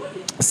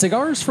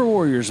 Cigars for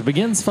Warriors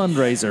begins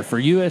fundraiser for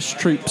U.S.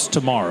 troops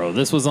tomorrow.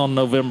 This was on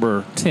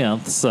November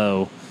 10th,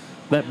 so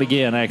that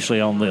began actually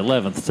on the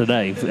 11th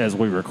today as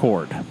we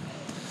record.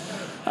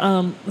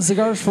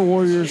 Cigars for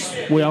Warriors,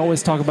 we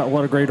always talk about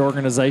what a great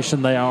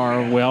organization they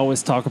are. We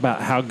always talk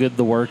about how good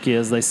the work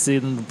is. They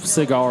send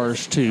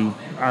cigars to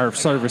our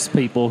service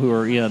people who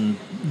are in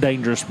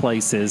dangerous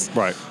places,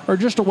 right, or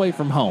just away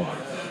from home.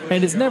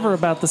 And it's never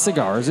about the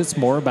cigars. It's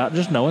more about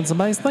just knowing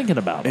somebody's thinking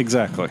about them.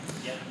 Exactly.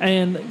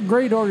 And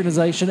great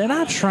organization. And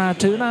I try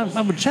to, and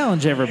I would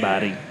challenge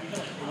everybody,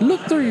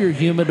 look through your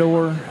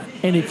humidor.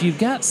 And if you've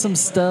got some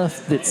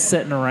stuff that's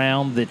sitting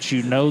around that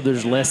you know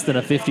there's less than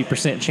a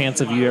 50% chance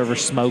of you ever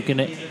smoking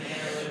it,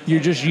 you're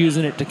just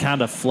using it to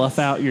kind of fluff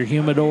out your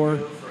humidor,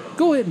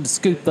 go ahead and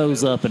scoop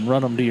those up and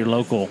run them to your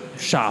local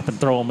shop and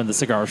throw them in the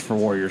Cigars for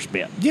Warriors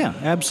bin. Yeah,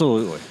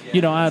 absolutely.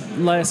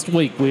 Last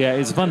week,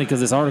 it's funny because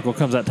this article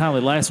comes out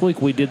timely. Last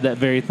week we did that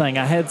very thing.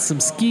 I had some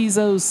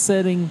Schizos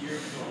setting,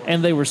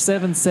 and they were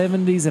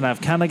 770s, and I've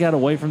kind of got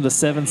away from the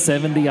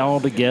 770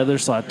 altogether,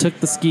 so I took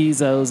the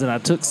Schizos, and I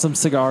took some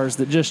cigars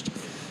that just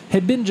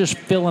had been just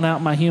filling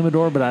out my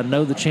humidor, but I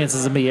know the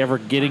chances of me ever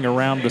getting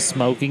around to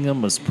smoking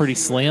them was pretty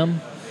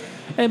slim,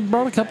 and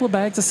brought a couple of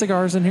bags of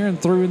cigars in here and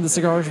threw in the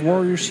Cigars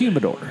Warriors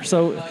humidor.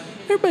 So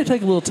everybody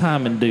take a little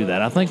time and do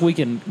that. I think we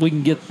can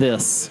get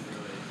this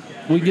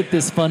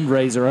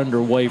fundraiser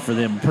underway for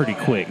them pretty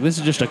quick. This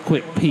is just a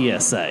quick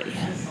PSA.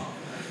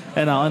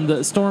 And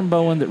the Storm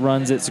Bowen that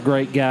runs it's a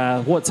great guy.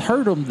 What's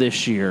hurt them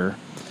this year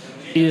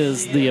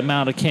is the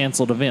amount of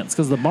canceled events,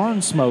 because the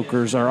barn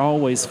smokers are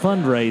always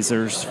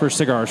fundraisers for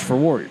Cigars for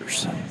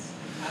Warriors.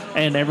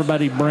 And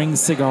everybody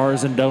brings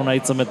cigars and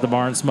donates them at the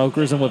barn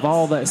smokers. And with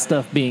all that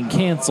stuff being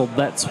canceled,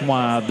 that's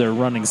why they're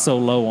running so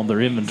low on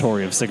their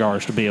inventory of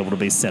cigars to be able to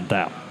be sent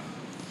out.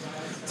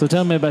 So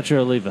tell me about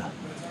your Oliva.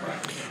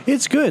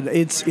 It's good.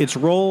 It's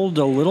rolled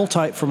a little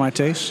tight for my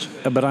taste,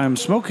 but I'm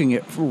smoking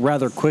it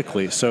rather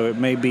quickly, so it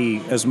may be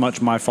as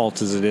much my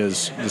fault as it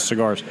is the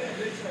cigars.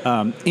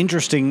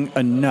 Interesting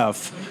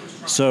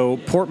enough, so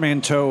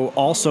portmanteau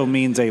also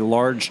means a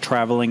large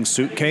traveling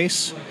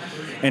suitcase,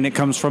 and it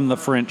comes from the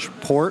French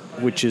port,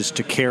 which is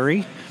to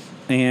carry,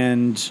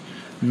 and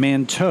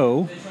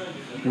manteau,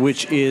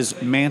 which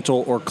is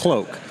mantle or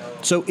cloak.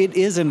 So it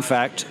is, in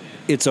fact,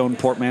 its own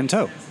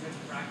portmanteau.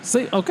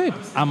 See, okay,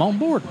 I'm on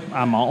board.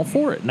 I'm all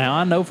for it. Now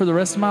I know for the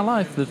rest of my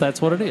life that that's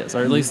what it is, or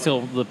at least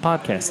till the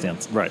podcast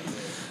ends. Right.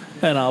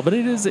 And but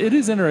it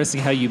is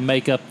interesting how you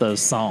make up those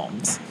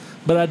songs.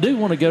 But I do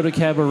want to go to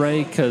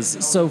Cabaret, because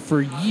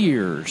for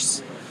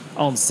years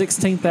on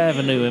 16th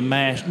Avenue in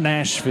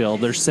Nashville,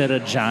 there set a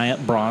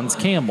giant bronze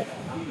camel.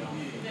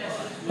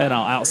 And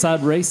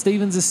outside Ray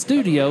Stevens'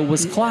 studio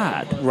was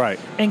Clyde. Right.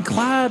 And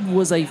Clyde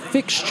was a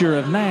fixture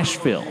of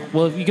Nashville.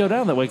 Well, if you go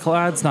down that way,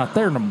 Clyde's not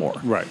there no more.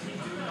 Right.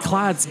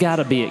 Clyde's got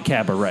to be at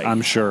Cabaret.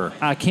 I'm sure.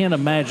 I can't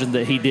imagine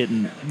that he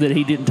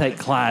didn't take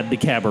Clyde to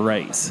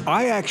cabarets.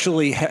 I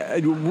actually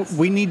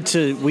we need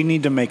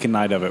to make a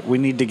night of it. We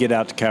need to get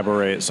out to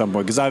Cabaret at some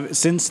point because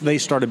since they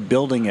started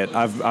building it,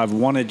 I've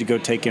wanted to go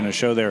take in a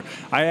show there.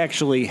 I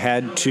actually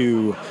had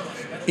to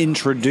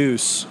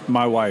introduce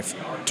my wife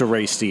to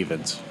Ray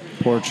Stevens.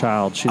 Poor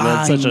child. She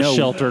led such a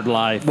sheltered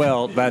life.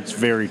 Well, that's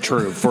very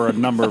true for a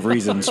number of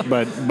reasons,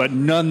 but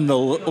none the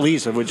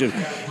least of which is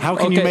how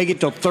can you make it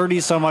till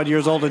 30-some-odd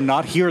years old and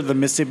not hear the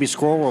Mississippi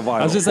Squirrel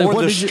Revival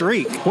or the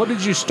Streak? What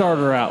did you start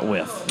her out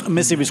with?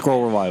 Mississippi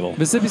Squirrel Revival.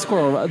 Mississippi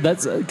Squirrel.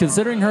 That's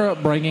considering her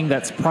upbringing.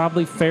 That's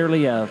probably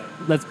fairly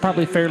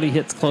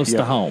hits close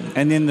to home.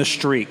 And then the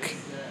Streak.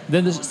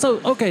 Then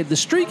the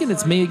Streak and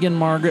It's Me Again,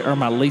 Margaret are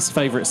my least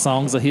favorite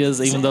songs of his,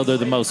 even though they're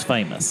the most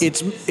famous.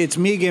 It's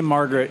Me Again,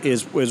 Margaret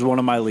is one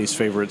of my least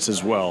favorites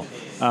as well.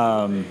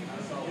 And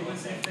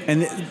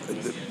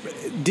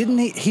didn't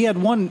he had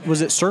one?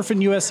 Was it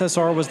Surfing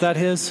USSR? Was that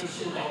his?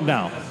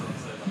 No,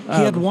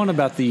 he had one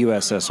about the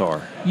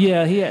USSR.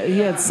 Yeah, he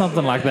had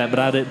something like that, but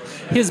I did.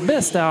 His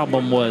best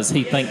album was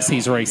He Thinks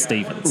He's Ray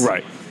Stevens,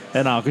 right?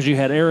 And all because you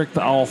had Eric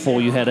the Awful,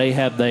 you had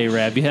Ahab the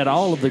Arab, you had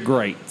all of the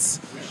greats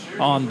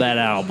on that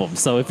album.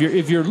 So if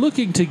you're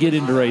looking to get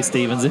into Ray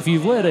Stevens, if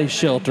you've led a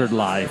sheltered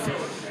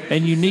life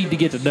and you need to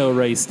get to know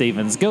Ray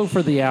Stevens, go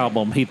for the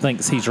album He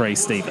Thinks He's Ray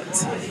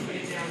Stevens.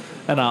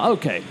 And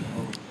okay,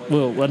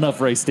 well, enough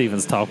Ray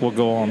Stevens talk. We'll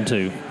go on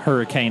to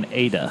Hurricane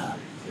Ada.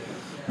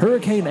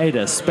 Hurricane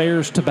Ada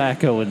spares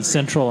tobacco in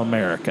Central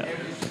America.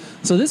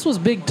 So this was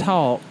big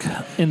talk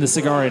in the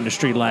cigar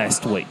industry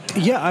last week.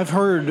 Yeah,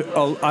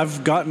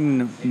 I've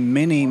gotten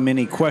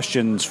many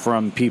questions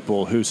from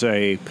people who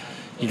say,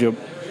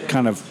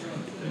 kind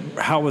of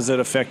how was it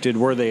affected?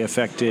 Were they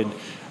affected?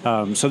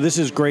 So this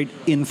is great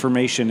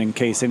information in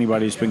case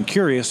anybody's been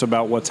curious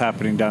about what's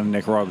happening down in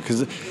Nicaragua.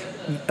 Because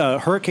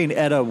Hurricane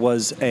Eta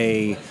was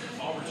a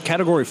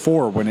Category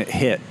 4 when it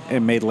hit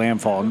and made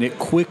landfall, and it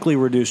quickly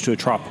reduced to a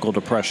tropical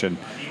depression,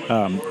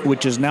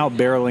 which is now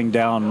barreling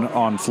down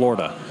on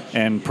Florida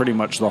and pretty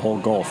much the whole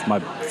Gulf. My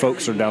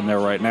folks are down there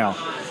right now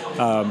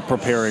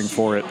preparing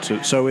for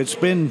it. So it's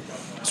been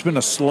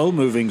a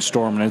slow-moving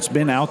storm, and it's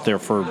been out there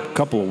for a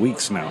couple of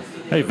weeks now.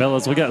 Hey,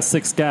 fellas, we got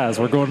 6 guys.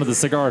 We're going to the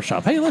cigar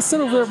shop. Hey, let's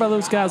sit over there by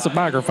those guys with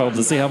microphones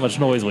and see how much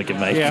noise we can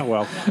make. Yeah,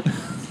 well.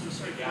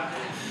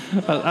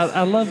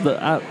 I love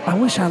I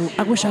wish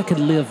I could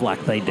live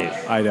like they do.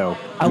 I know.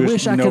 I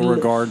wish I could. No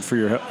regard for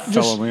your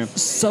fellow man.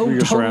 So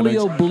totally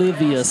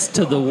oblivious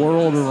to the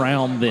world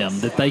around them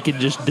that they could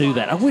just do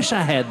that. I wish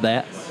I had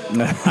that.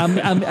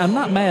 I'm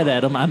not mad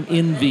at them. I'm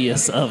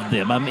envious of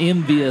them. I'm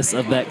envious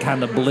of that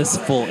kind of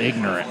blissful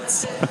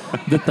ignorance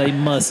that they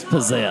must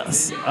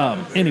possess.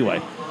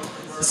 Anyway.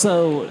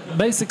 So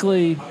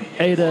basically,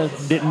 Ada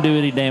didn't do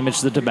any damage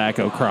to the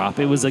tobacco crop.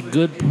 It was a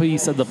good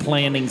piece of the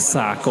planting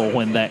cycle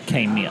when that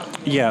came in.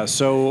 Yeah,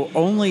 so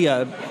only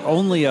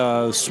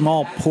a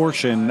small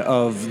portion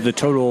of the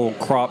total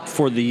crop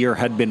for the year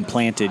had been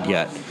planted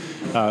yet.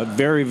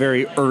 Very,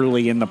 very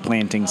early in the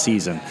planting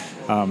season.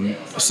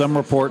 Some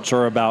reports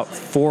are about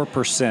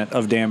 4%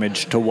 of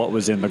damage to what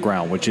was in the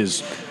ground, which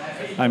is,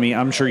 I mean,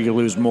 I'm sure you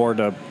lose more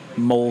to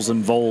moles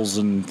and voles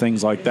and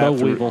things like that. Boll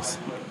weevils.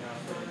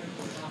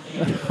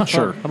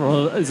 Sure. I don't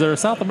know. Is there a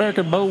South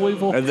American boll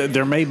weevil?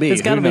 There may be.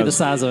 It's got to be the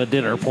size of a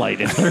dinner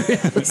plate if there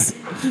is.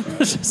 It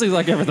just seems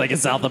like everything in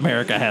South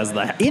America has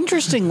that.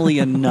 Interestingly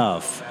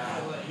enough,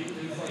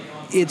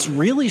 it's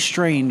really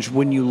strange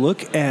when you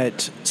look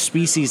at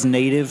species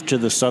native to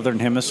the southern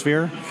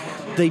hemisphere.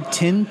 They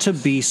tend to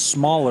be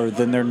smaller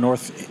than their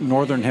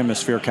northern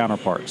hemisphere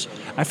counterparts.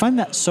 I find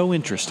that so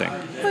interesting.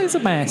 It's a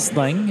mass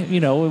thing.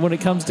 You know, when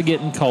it comes to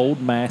getting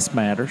cold, mass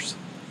matters.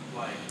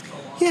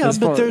 Yeah,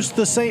 but there's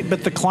the same.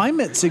 But the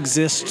climates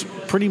exist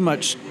pretty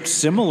much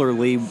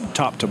similarly,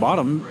 top to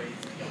bottom.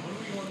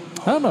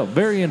 I don't know.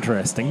 Very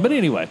interesting. But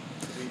anyway,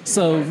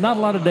 so not a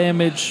lot of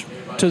damage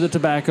to the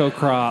tobacco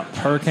crop.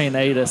 Hurricane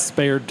Ada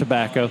spared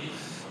tobacco,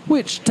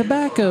 which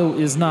tobacco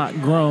is not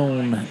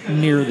grown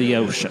near the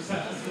ocean.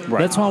 Right.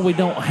 That's why we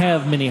don't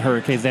have many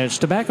hurricanes damage.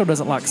 Tobacco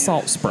doesn't like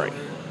salt spray.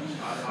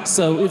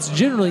 So it's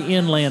generally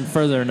inland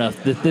further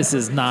enough that this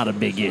is not a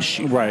big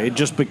issue. Right. It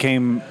just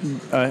became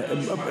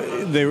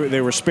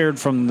they were spared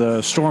from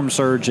the storm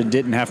surge and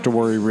didn't have to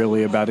worry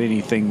really about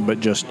anything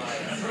but just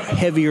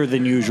heavier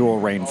than usual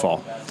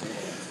rainfall.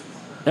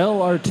 El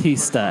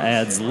Artista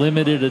adds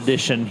limited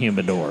edition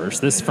humidors.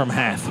 This is from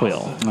Half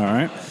Wheel. All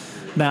right.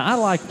 Now, I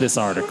like this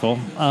article.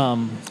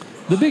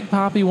 The Big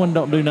Poppy one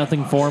don't do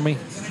nothing for me.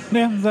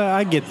 Yeah,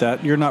 I get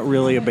that. You're not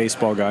really a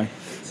baseball guy.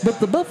 But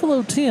the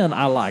Buffalo 10,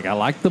 I like. I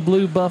like the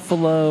blue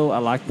Buffalo. I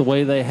like the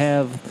way they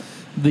have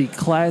the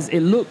class. It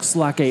looks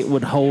like it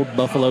would hold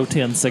Buffalo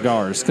 10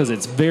 cigars because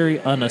it's very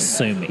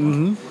unassuming.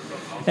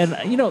 Mm-hmm.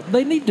 And, you know,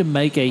 they need to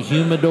make a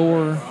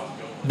humidor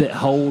that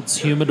holds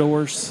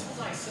humidors.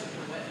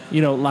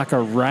 You know, like a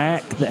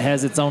rack that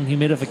has its own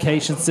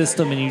humidification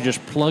system, and you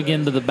just plug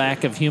into the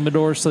back of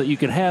humidors so that you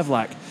could have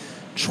like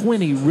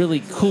 20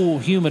 really cool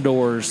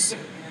humidors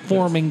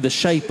forming the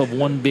shape of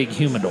one big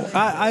humidor.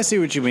 I see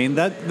what you mean.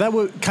 That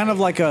would kind of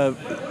like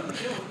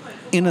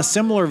in a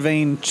similar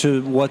vein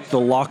to what the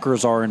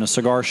lockers are in a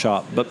cigar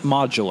shop, but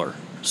modular.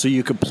 So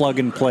you could plug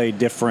and play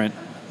different.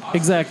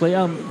 Exactly.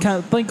 Kind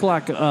of think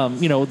like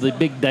the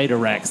big data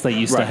racks they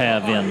used to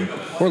have in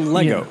or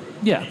Lego.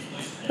 Yeah.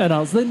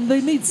 And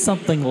they need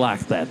something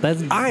like that.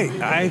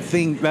 I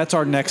think that's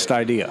our next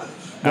idea.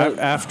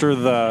 After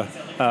the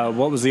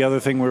what was the other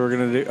thing we were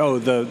going to do? Oh,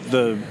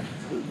 the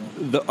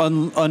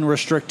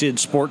unrestricted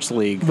sports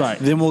league. Right.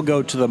 Then we'll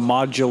go to the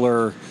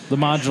modular.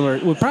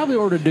 We'll probably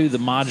ought to do the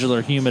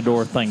modular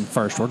humidor thing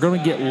first. We're going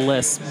to get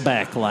less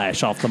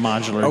backlash off the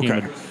modular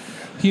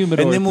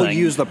humidor and then we'll thing.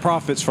 use the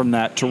profits from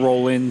that to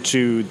roll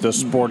into the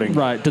sporting.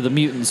 Right, to the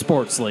Mutant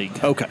Sports League.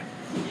 Okay.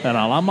 And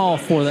I'm all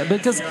for that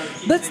because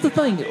that's the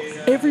thing.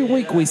 Every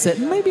week we said,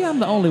 maybe I'm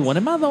the only one.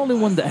 Am I the only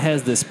one that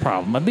has this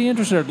problem? I'd be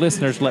interested if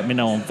listeners let me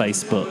know on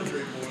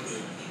Facebook.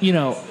 You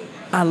know,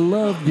 I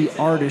love the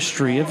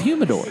artistry of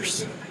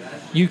humidors.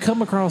 You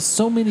come across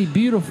so many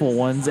beautiful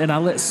ones, and I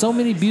let so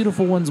many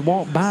beautiful ones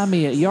walk by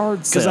me at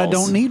yard sales. Because I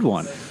don't need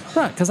one.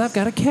 Right, because I've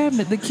got a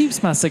cabinet that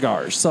keeps my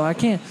cigars, so I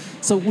can't.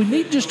 So we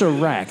need just a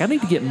rack. I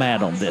need to get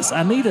mad on this.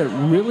 I need a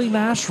really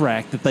nice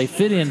rack that they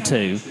fit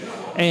into,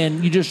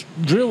 and you just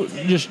drill.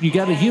 You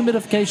got a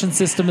humidification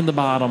system in the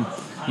bottom.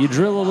 You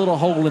drill a little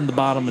hole in the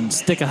bottom and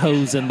stick a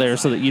hose in there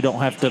so that you don't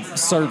have to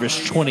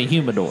service 20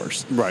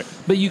 humidors. Right.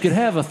 But you could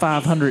have a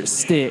 500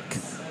 stick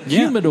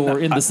humidor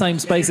in the same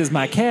space as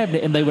my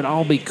cabinet, and they would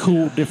all be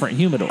cool, different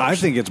humidors. I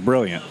think it's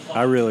brilliant.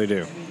 I really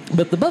do.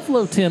 But the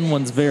Buffalo 10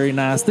 one's very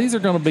nice. These are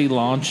going to be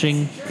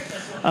launching.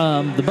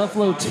 The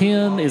Buffalo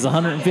 10 is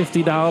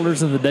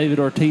 $150, and the David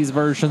Ortiz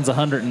version's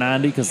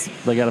 $190 because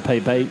they got to pay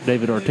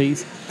David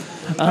Ortiz.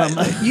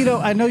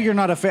 I know you're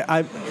not a fan.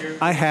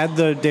 I had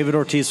the David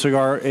Ortiz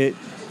cigar.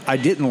 I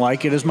didn't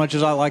like it as much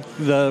as I liked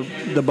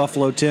the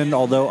Buffalo 10,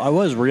 although I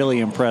was really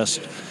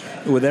impressed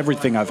with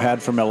everything I've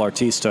had from El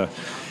Artista.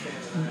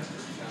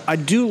 I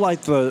do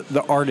like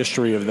the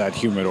artistry of that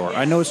humidor.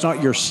 I know it's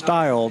not your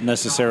style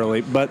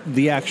necessarily, but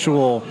the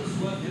actual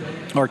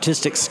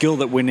artistic skill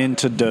that went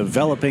into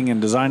developing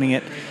and designing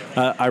it,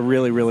 I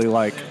really, really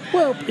like.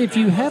 Well, if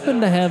you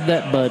happen to have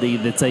that buddy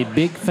that's a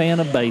big fan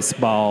of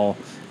baseball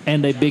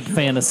and a big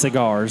fan of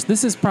cigars,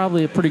 this is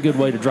probably a pretty good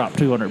way to drop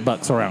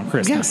 $200 around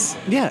Christmas.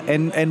 Yeah,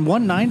 and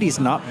 $190 is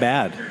not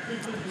bad.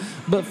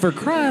 But for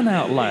crying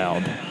out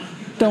loud,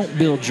 don't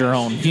build your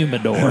own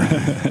humidor.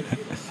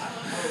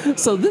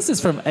 So this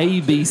is from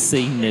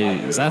ABC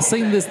News. I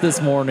seen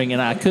this morning,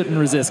 and I couldn't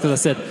resist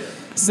because I said,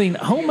 seen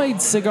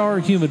homemade cigar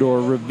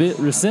humidor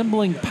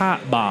resembling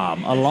pipe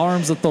bomb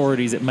alarms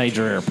authorities at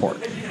major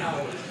airport.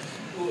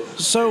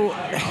 So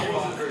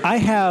I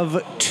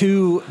have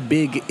two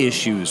big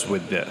issues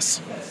with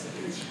this.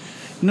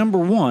 Number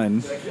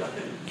one,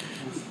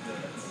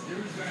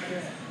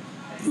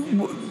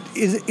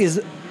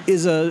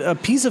 is a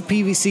piece of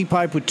PVC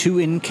pipe with two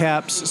end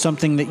caps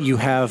something that you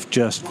have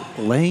just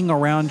laying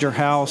around your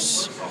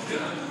house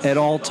at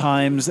all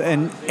times?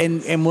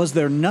 And was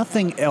there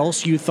nothing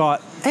else you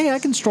thought, hey, I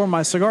can store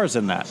my cigars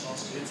in that?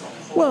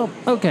 Well,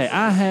 okay,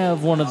 I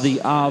have one of the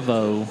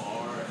Avo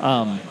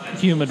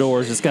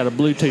humidors. It's got a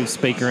Bluetooth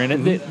speaker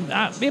in it.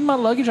 In my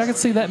luggage, I could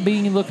see that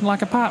being looking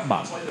like a pipe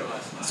bomb.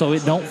 So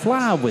it don't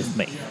fly with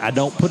me. I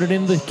don't put it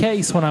in the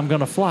case when I'm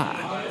going to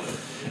fly.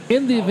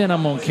 In the event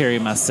I'm going to carry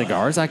my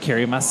cigars, I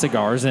carry my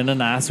cigars in a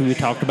nice, we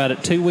talked about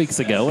it 2 weeks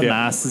ago, a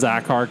nice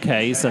Zycar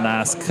case, a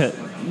nice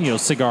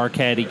cigar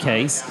caddy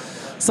case,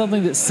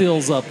 something that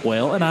seals up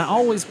well. And I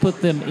always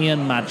put them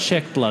in my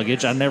checked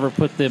luggage. I never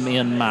put them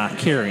in my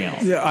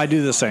carry-on. Yeah, I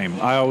do the same.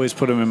 I always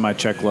put them in my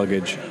checked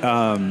luggage,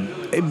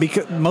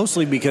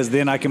 mostly because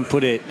then I can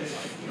put it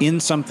in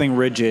something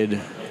rigid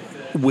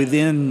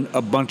within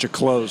a bunch of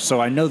clothes,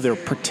 so I know they're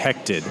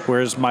protected,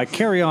 whereas my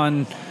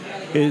carry-on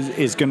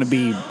is going to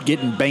be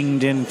getting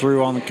banged in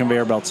through on the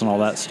conveyor belts and all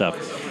that stuff.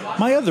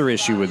 My other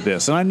issue with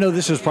this, and I know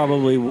this is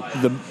probably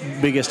the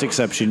biggest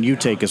exception you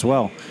take as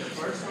well,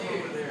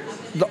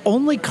 the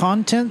only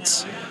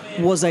contents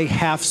was a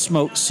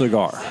half-smoked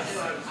cigar.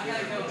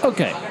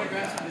 Okay.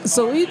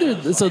 So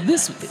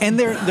this, and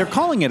they're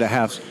calling it a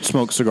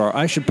half-smoked cigar.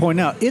 I should point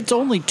out it's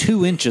only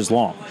 2 inches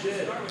long.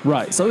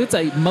 Right. So it's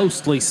a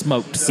mostly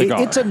smoked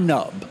cigar. It's a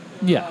nub.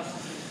 Yeah.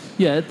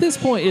 Yeah, at this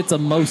point, it's a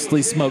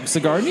mostly smoked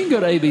cigar. And you can go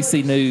to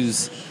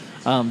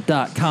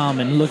abcnews.com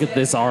and look at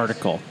this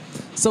article.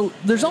 So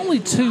there's only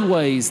 2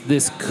 ways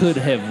this could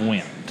have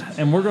went.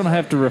 And we're going to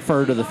have to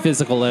refer to the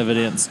physical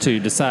evidence to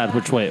decide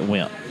which way it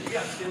went.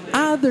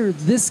 Either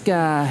this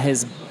guy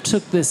has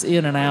took this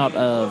in and out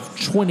of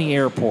 20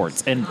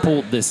 airports and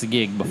pulled this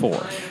gig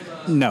before.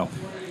 No.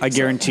 I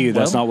guarantee you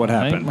that's not what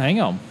happened.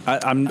 Hang on.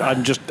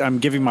 I'm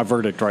giving my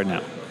verdict right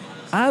now.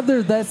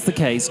 Either that's the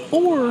case,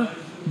 or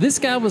this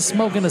guy was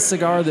smoking a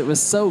cigar that was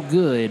so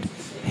good,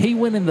 he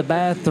went in the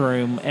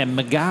bathroom and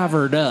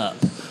MacGyvered up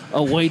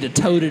a way to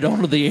tote it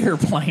onto the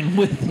airplane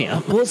with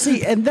him. Well,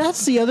 see, and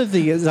that's the other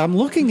thing is I'm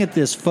looking at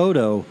this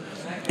photo,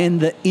 and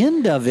the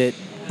end of it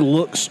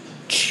looks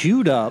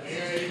chewed up.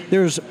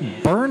 There's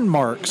burn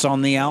marks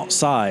on the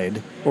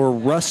outside or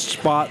rust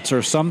spots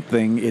or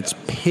something. It's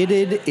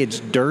pitted. It's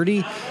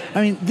dirty.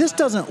 I mean, this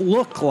doesn't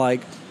look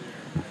like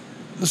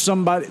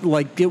somebody,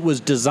 like it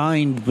was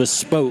designed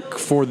bespoke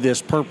for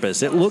this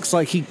purpose. It looks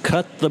like he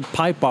cut the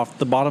pipe off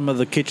the bottom of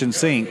the kitchen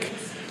sink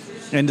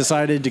and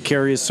decided to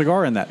carry his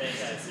cigar in that.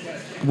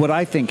 What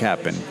I think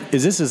happened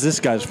is this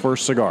guy's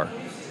first cigar.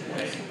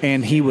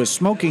 And he was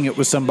smoking it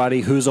with somebody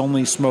who's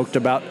only smoked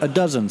about a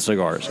dozen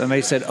cigars. And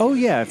they said, oh,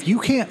 yeah, if you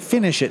can't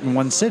finish it in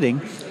one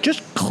sitting,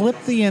 just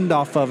clip the end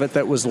off of it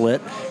that was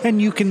lit,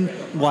 and you can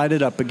light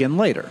it up again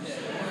later.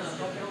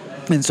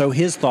 And so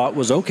his thought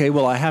was, okay,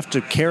 well, I have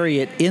to carry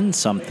it in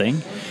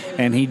something.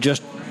 And he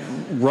just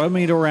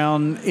rummied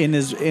around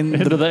into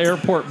the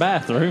airport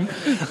bathroom.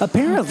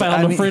 Apparently.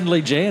 Found a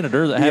friendly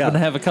janitor that happened to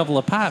have a couple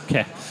of pipe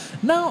caps.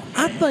 No,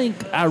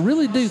 I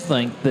really do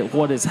think that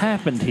what has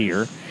happened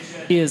here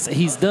is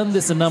he's done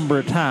this a number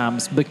of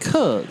times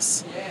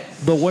because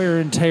the wear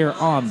and tear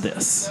on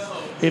this.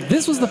 If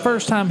this was the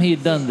first time he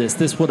had done this,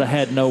 this would have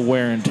had no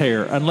wear and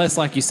tear, unless,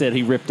 like you said,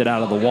 he ripped it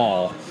out of the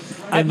wall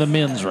in the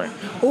men's room.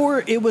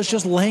 Or it was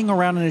just laying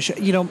around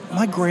in a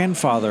my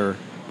grandfather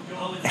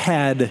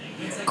had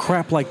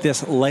crap like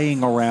this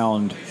laying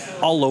around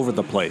all over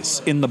the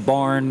place, in the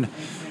barn,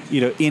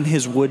 in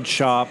his wood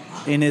shop,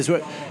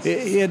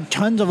 he had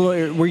tons of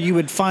where you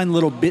would find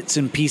little bits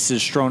and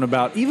pieces strewn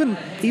about. Even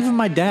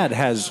my dad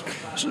has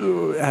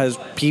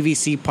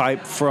PVC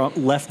pipe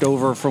left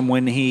over from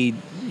when he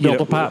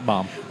built a pipe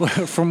bomb.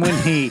 From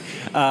when he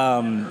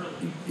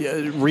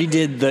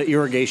redid the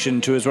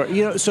irrigation to his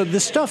so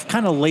this stuff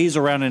kind of lays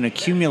around and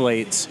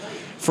accumulates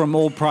from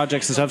old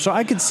projects and stuff. So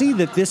I could see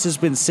that this has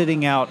been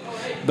sitting out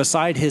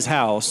beside his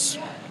house,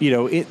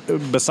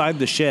 beside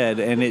the shed,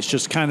 and it's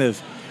just kind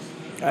of.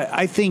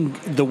 I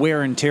think the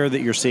wear and tear that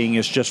you're seeing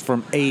is just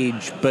from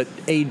age, but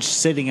age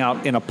sitting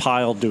out in a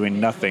pile doing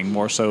nothing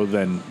more so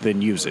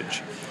than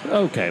usage.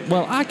 Okay,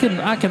 well I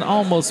can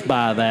almost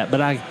buy that, but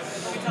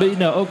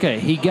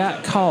he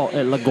got caught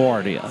at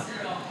LaGuardia,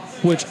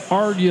 which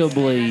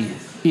arguably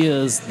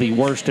is the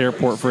worst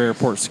airport for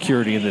airport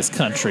security in this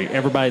country.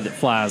 Everybody that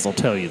flies will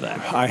tell you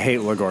that. I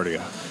hate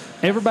LaGuardia.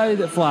 Everybody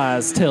that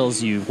flies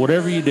tells you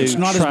whatever you do. It's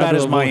not as bad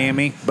as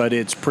Miami, but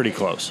it's pretty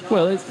close.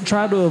 Well,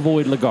 try to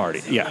avoid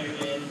LaGuardia. Yeah.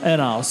 And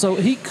all. So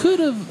he could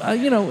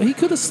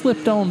have,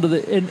 slipped on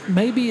to and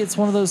maybe it's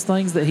one of those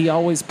things that he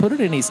always put it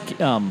in his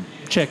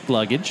checked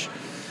luggage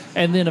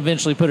and then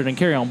eventually put it in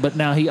carry-on. But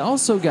now he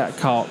also got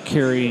caught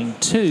carrying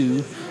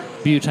 2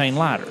 butane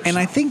lighters. And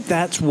I think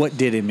that's what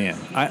did him in.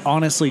 I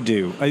honestly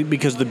do.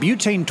 Because the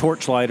butane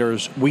torch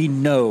lighters, we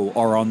know,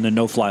 are on the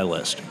no-fly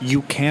list.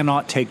 You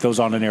cannot take those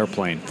on an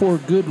airplane. For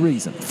good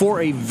reason. For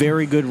a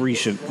very good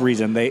reason.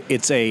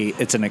 It's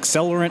an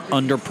accelerant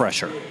under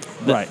pressure.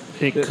 Right.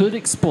 It could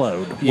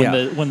explode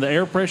when the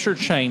air pressure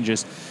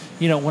changes.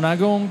 When I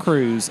go on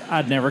cruise,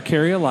 I'd never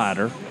carry a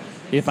lighter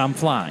if I'm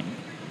flying.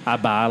 I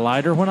buy a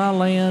lighter when I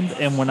land,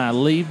 and when I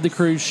leave the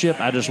cruise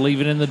ship, I just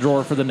leave it in the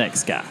drawer for the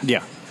next guy.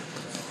 Yeah.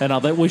 And all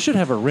that. We should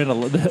have a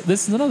rental.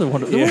 This is another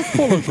one. We're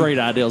full of great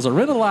ideas. A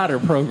rent-a-lighter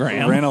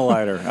program.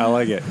 Rent-a-lighter. I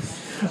like it.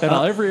 And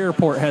every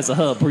airport has a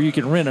hub where you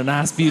can rent a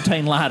nice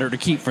butane lighter to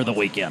keep for the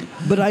weekend.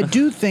 But I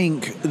do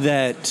think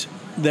that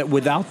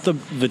without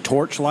the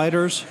torch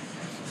lighters,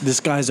 this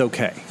guy's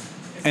okay.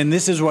 And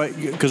this is what,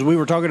 because we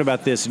were talking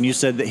about this, and you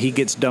said that he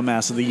gets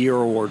Dumbass of the Year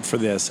award for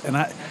this, and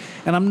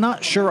I'm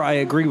not sure I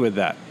agree with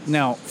that.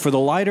 Now, for the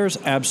lighters,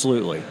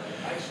 absolutely.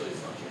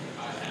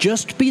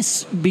 Just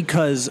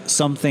because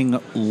something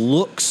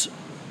looks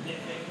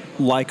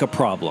like a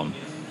problem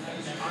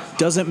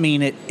doesn't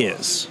mean it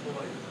is.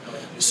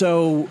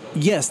 So,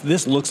 yes,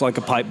 this looks like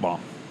a pipe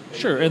bomb.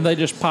 Sure, and they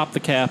just pop the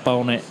cap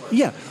on it.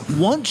 Yeah.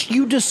 Once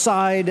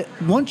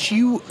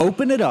you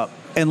open it up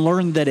and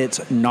learn that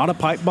it's not a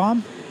pipe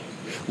bomb,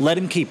 let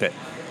him keep it.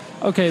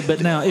 Okay,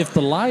 but now if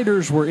the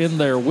lighters were in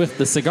there with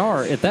the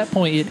cigar, at that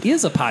point it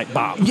is a pipe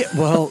bomb. Yeah,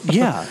 well,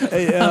 yeah.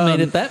 I mean,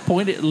 at that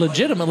point it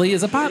legitimately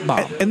is a pipe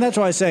bomb. And that's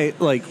why I say,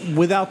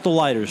 without the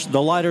lighters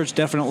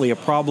definitely a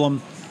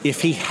problem.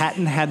 If he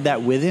hadn't had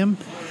that with him,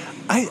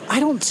 I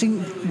don't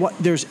see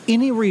there's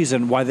any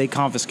reason why they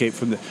confiscate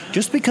from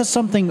just because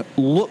something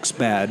looks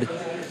bad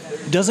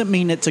doesn't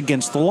mean it's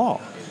against the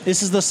law.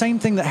 This is the same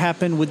thing that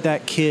happened with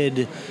that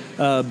kid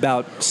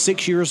about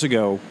 6 years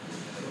ago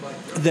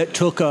that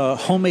took a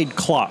homemade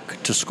clock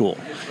to school.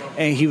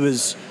 And he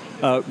was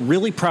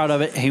really proud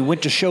of it. He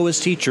went to show his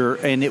teacher,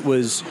 and it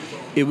was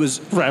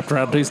wrapped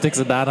around 2 sticks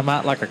of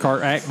dynamite like a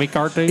Acme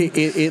cartoon.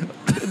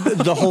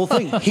 The whole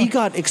thing. He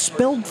got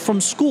expelled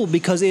from school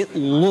because it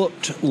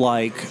looked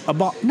like a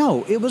bomb.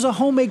 No, it was a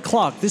homemade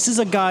clock. This is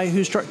a guy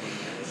who's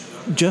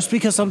just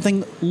because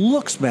something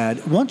looks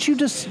bad, once you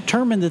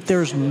determine that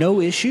there's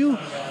no issue,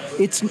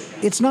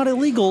 it's not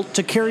illegal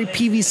to carry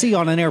PVC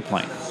on an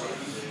airplane.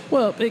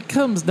 Well, it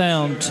comes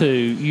down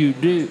to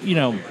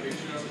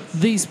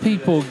these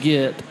people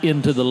get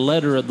into the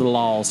letter of the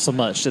law so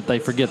much that they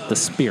forget the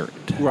spirit.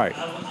 Right.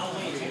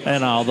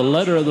 And the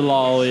letter of the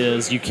law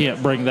is you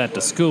can't bring that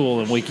to school,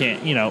 and we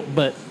can't,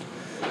 but.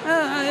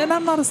 And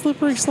I'm not a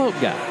slippery slope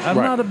guy. I'm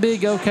not a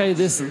big,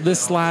 this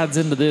slides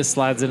into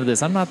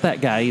this. I'm not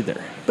that guy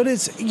either. But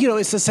it's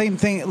the same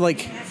thing.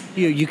 Like,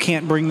 you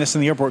can't bring this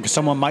in the airport because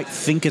someone might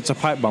think it's a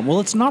pipe bomb. Well,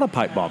 it's not a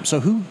pipe bomb. So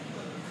who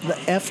the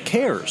F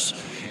cares?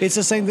 It's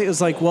the same thing.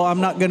 It's like, well, I'm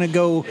not going to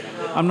go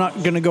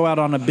out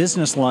on a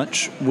business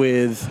lunch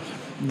with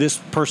this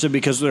person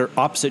because they're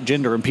opposite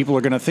gender, and people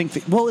are going to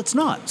think, well, it's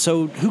not.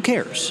 So who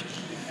cares?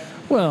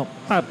 Well,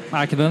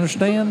 I can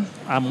understand.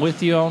 I'm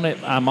with you on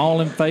it. I'm all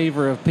in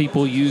favor of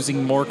people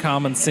using more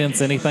common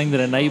sense. Anything that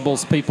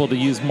enables people to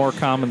use more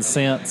common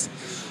sense,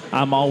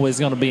 I'm always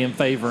going to be in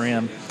favor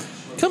in.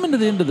 Coming to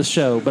the end of the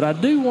show, but I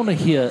do want to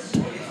hit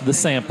the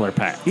sampler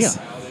packs. Yeah.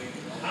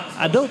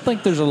 I don't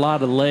think there's a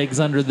lot of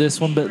legs under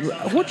this one, but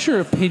what's your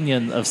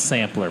opinion of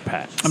sampler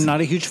packs? I'm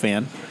not a huge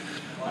fan.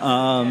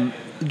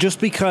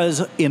 Just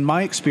because, in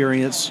my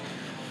experience,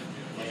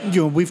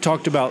 we've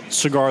talked about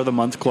Cigar of the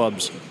Month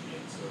clubs.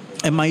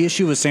 And my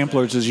issue with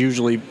samplers is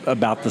usually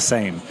about the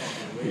same,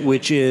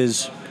 which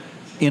is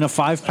in a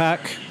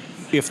 5-pack,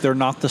 if they're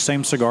not the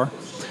same cigar,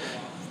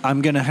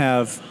 I'm going to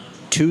have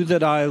 2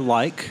 that I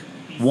like,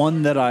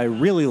 1 that I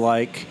really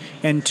like,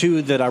 and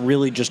 2 that I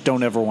really just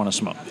don't ever want to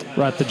smoke.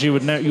 Right, that you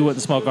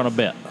wouldn't smoke on a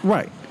bet.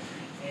 Right.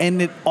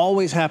 And it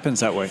always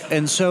happens that way.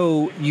 And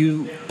so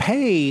you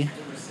pay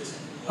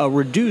a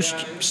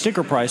reduced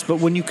sticker price, but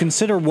when you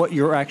consider what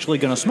you're actually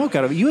going to smoke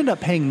out of it, you end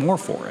up paying more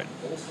for it.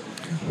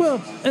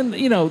 Well, and,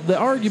 the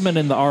argument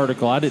in the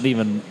article, I didn't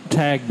even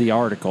tag the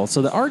article.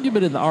 So the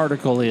argument in the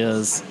article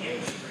is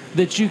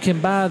that you can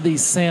buy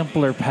these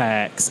sampler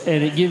packs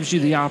and it gives you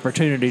the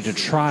opportunity to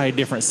try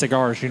different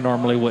cigars you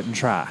normally wouldn't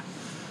try.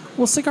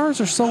 Well,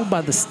 cigars are sold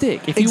by the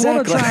stick. If you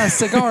want to try a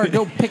cigar,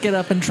 go pick it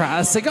up and try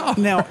a cigar.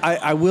 Now,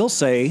 I will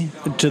say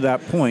to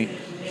that point,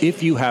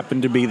 if you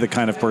happen to be the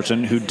kind of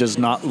person who does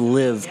not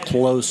live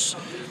close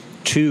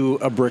to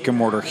a brick and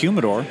mortar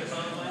humidor,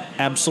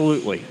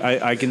 absolutely.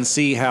 I can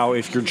see how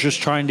if you're just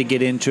trying to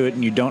get into it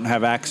and you don't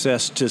have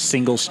access to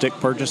single stick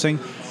purchasing,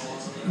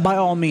 by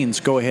all means,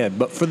 go ahead.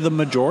 But for the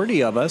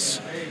majority of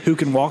us who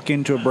can walk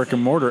into a brick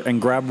and mortar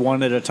and grab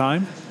one at a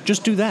time,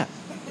 just do that.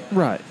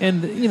 Right.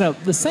 And,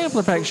 the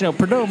sampler packs,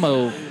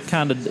 Perdomo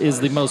kind of is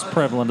the most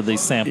prevalent of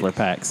these sampler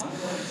packs.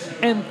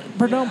 And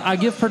I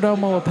give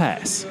Perdomo a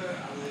pass.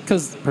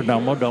 Because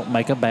Perdomo don't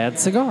make a bad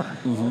cigar.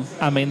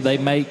 Mm-hmm. I mean, they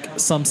make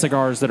some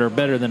cigars that are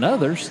better than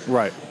others.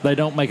 Right. They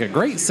don't make a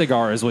great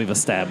cigar, as we've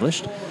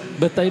established,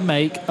 but they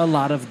make a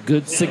lot of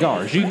good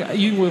cigars.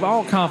 You with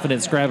all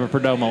confidence, grab a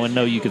Perdomo and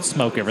know you could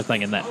smoke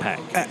everything in that pack.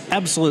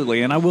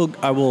 Absolutely. And I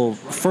will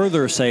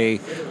further say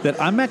that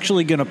I'm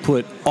actually going to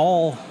put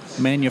all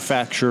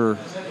manufacturer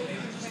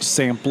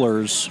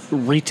samplers,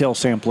 retail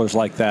samplers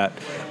like that,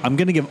 I'm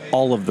going to give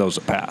all of those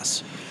a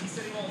pass.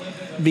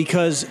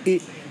 Because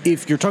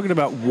if you're talking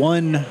about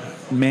one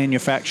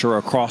manufacturer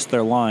across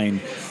their line,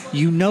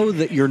 you know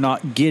that you're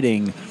not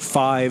getting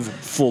 5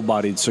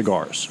 full-bodied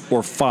cigars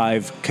or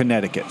 5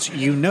 Connecticut's.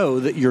 You know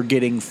that you're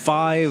getting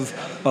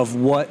 5 of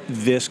what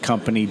this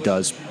company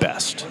does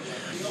best.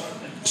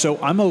 So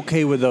I'm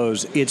okay with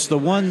those. It's the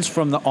ones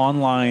from the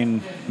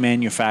online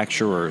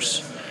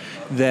manufacturers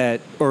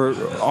or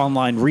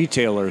online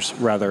retailers,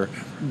 rather,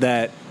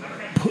 that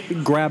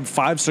grab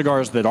 5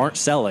 cigars that aren't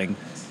selling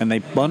and they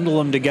bundle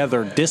them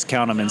together,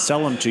 discount them, and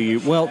sell them to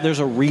you. Well, there's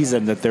a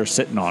reason that they're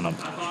sitting on them.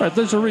 Right,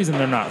 there's a reason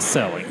they're not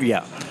selling.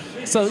 Yeah.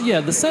 So,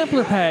 the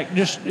sampler pack,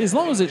 just as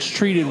long as it's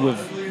treated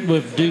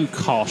with due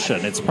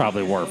caution, it's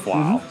probably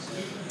worthwhile.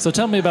 Mm-hmm. So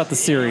tell me about the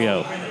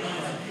Sirio.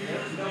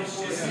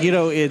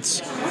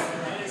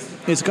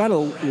 It's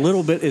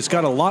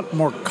got a lot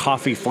more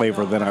coffee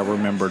flavor than I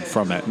remembered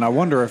from it. And I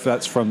wonder if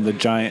that's from the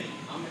giant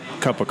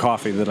cup of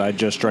coffee that I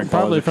just drank.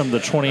 Probably from the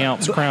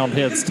 20-ounce Crowned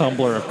Heads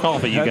tumbler of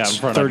coffee you got in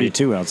front of you.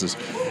 32 ounces.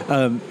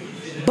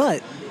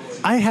 But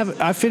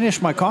I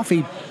finished my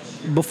coffee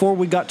before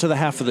we got to the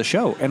half of the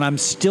show, and I'm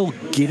still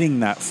getting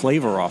that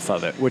flavor off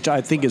of it, which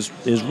I think is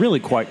really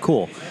quite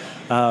cool.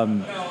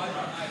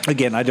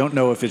 Again, I don't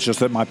know if it's just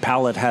that my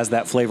palate has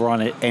that flavor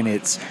on it and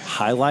it's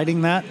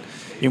highlighting that,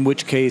 in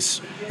which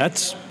case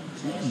that's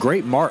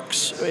great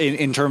marks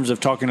in terms of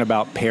talking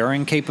about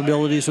pairing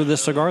capabilities with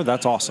this cigar.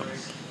 That's awesome.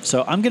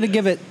 So I'm going to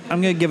give it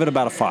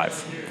about a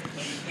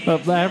 5.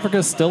 The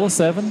Africa's still a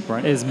 7.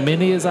 Right. As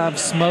many as I've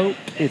smoked,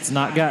 it's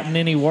not gotten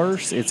any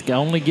worse. It's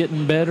only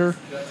getting better.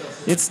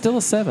 It's still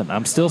a 7.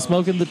 I'm still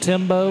smoking the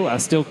Timbo. I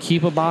still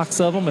keep a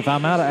box of them. If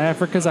I'm out of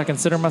Africa's, I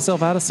consider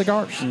myself out of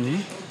cigars.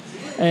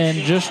 Mm-hmm. And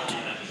just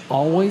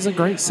always a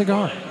great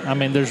cigar. I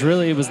mean,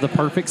 it was the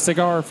perfect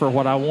cigar for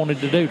what I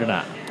wanted to do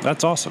tonight.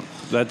 That's awesome.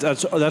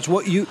 That's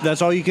all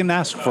you can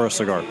ask for a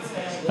cigar.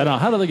 And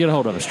how do they get a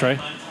hold of us, Trae?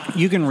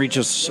 You can reach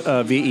us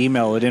via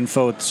email at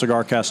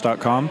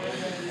info@cigarcast.com.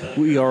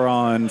 We are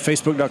on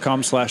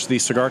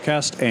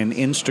facebook.com/thecigarcast and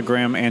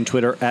Instagram and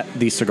Twitter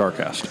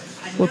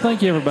 @thecigarcast. Well,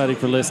 thank you, everybody,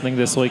 for listening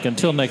this week.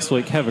 Until next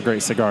week, have a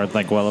great cigar and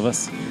think well of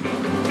us.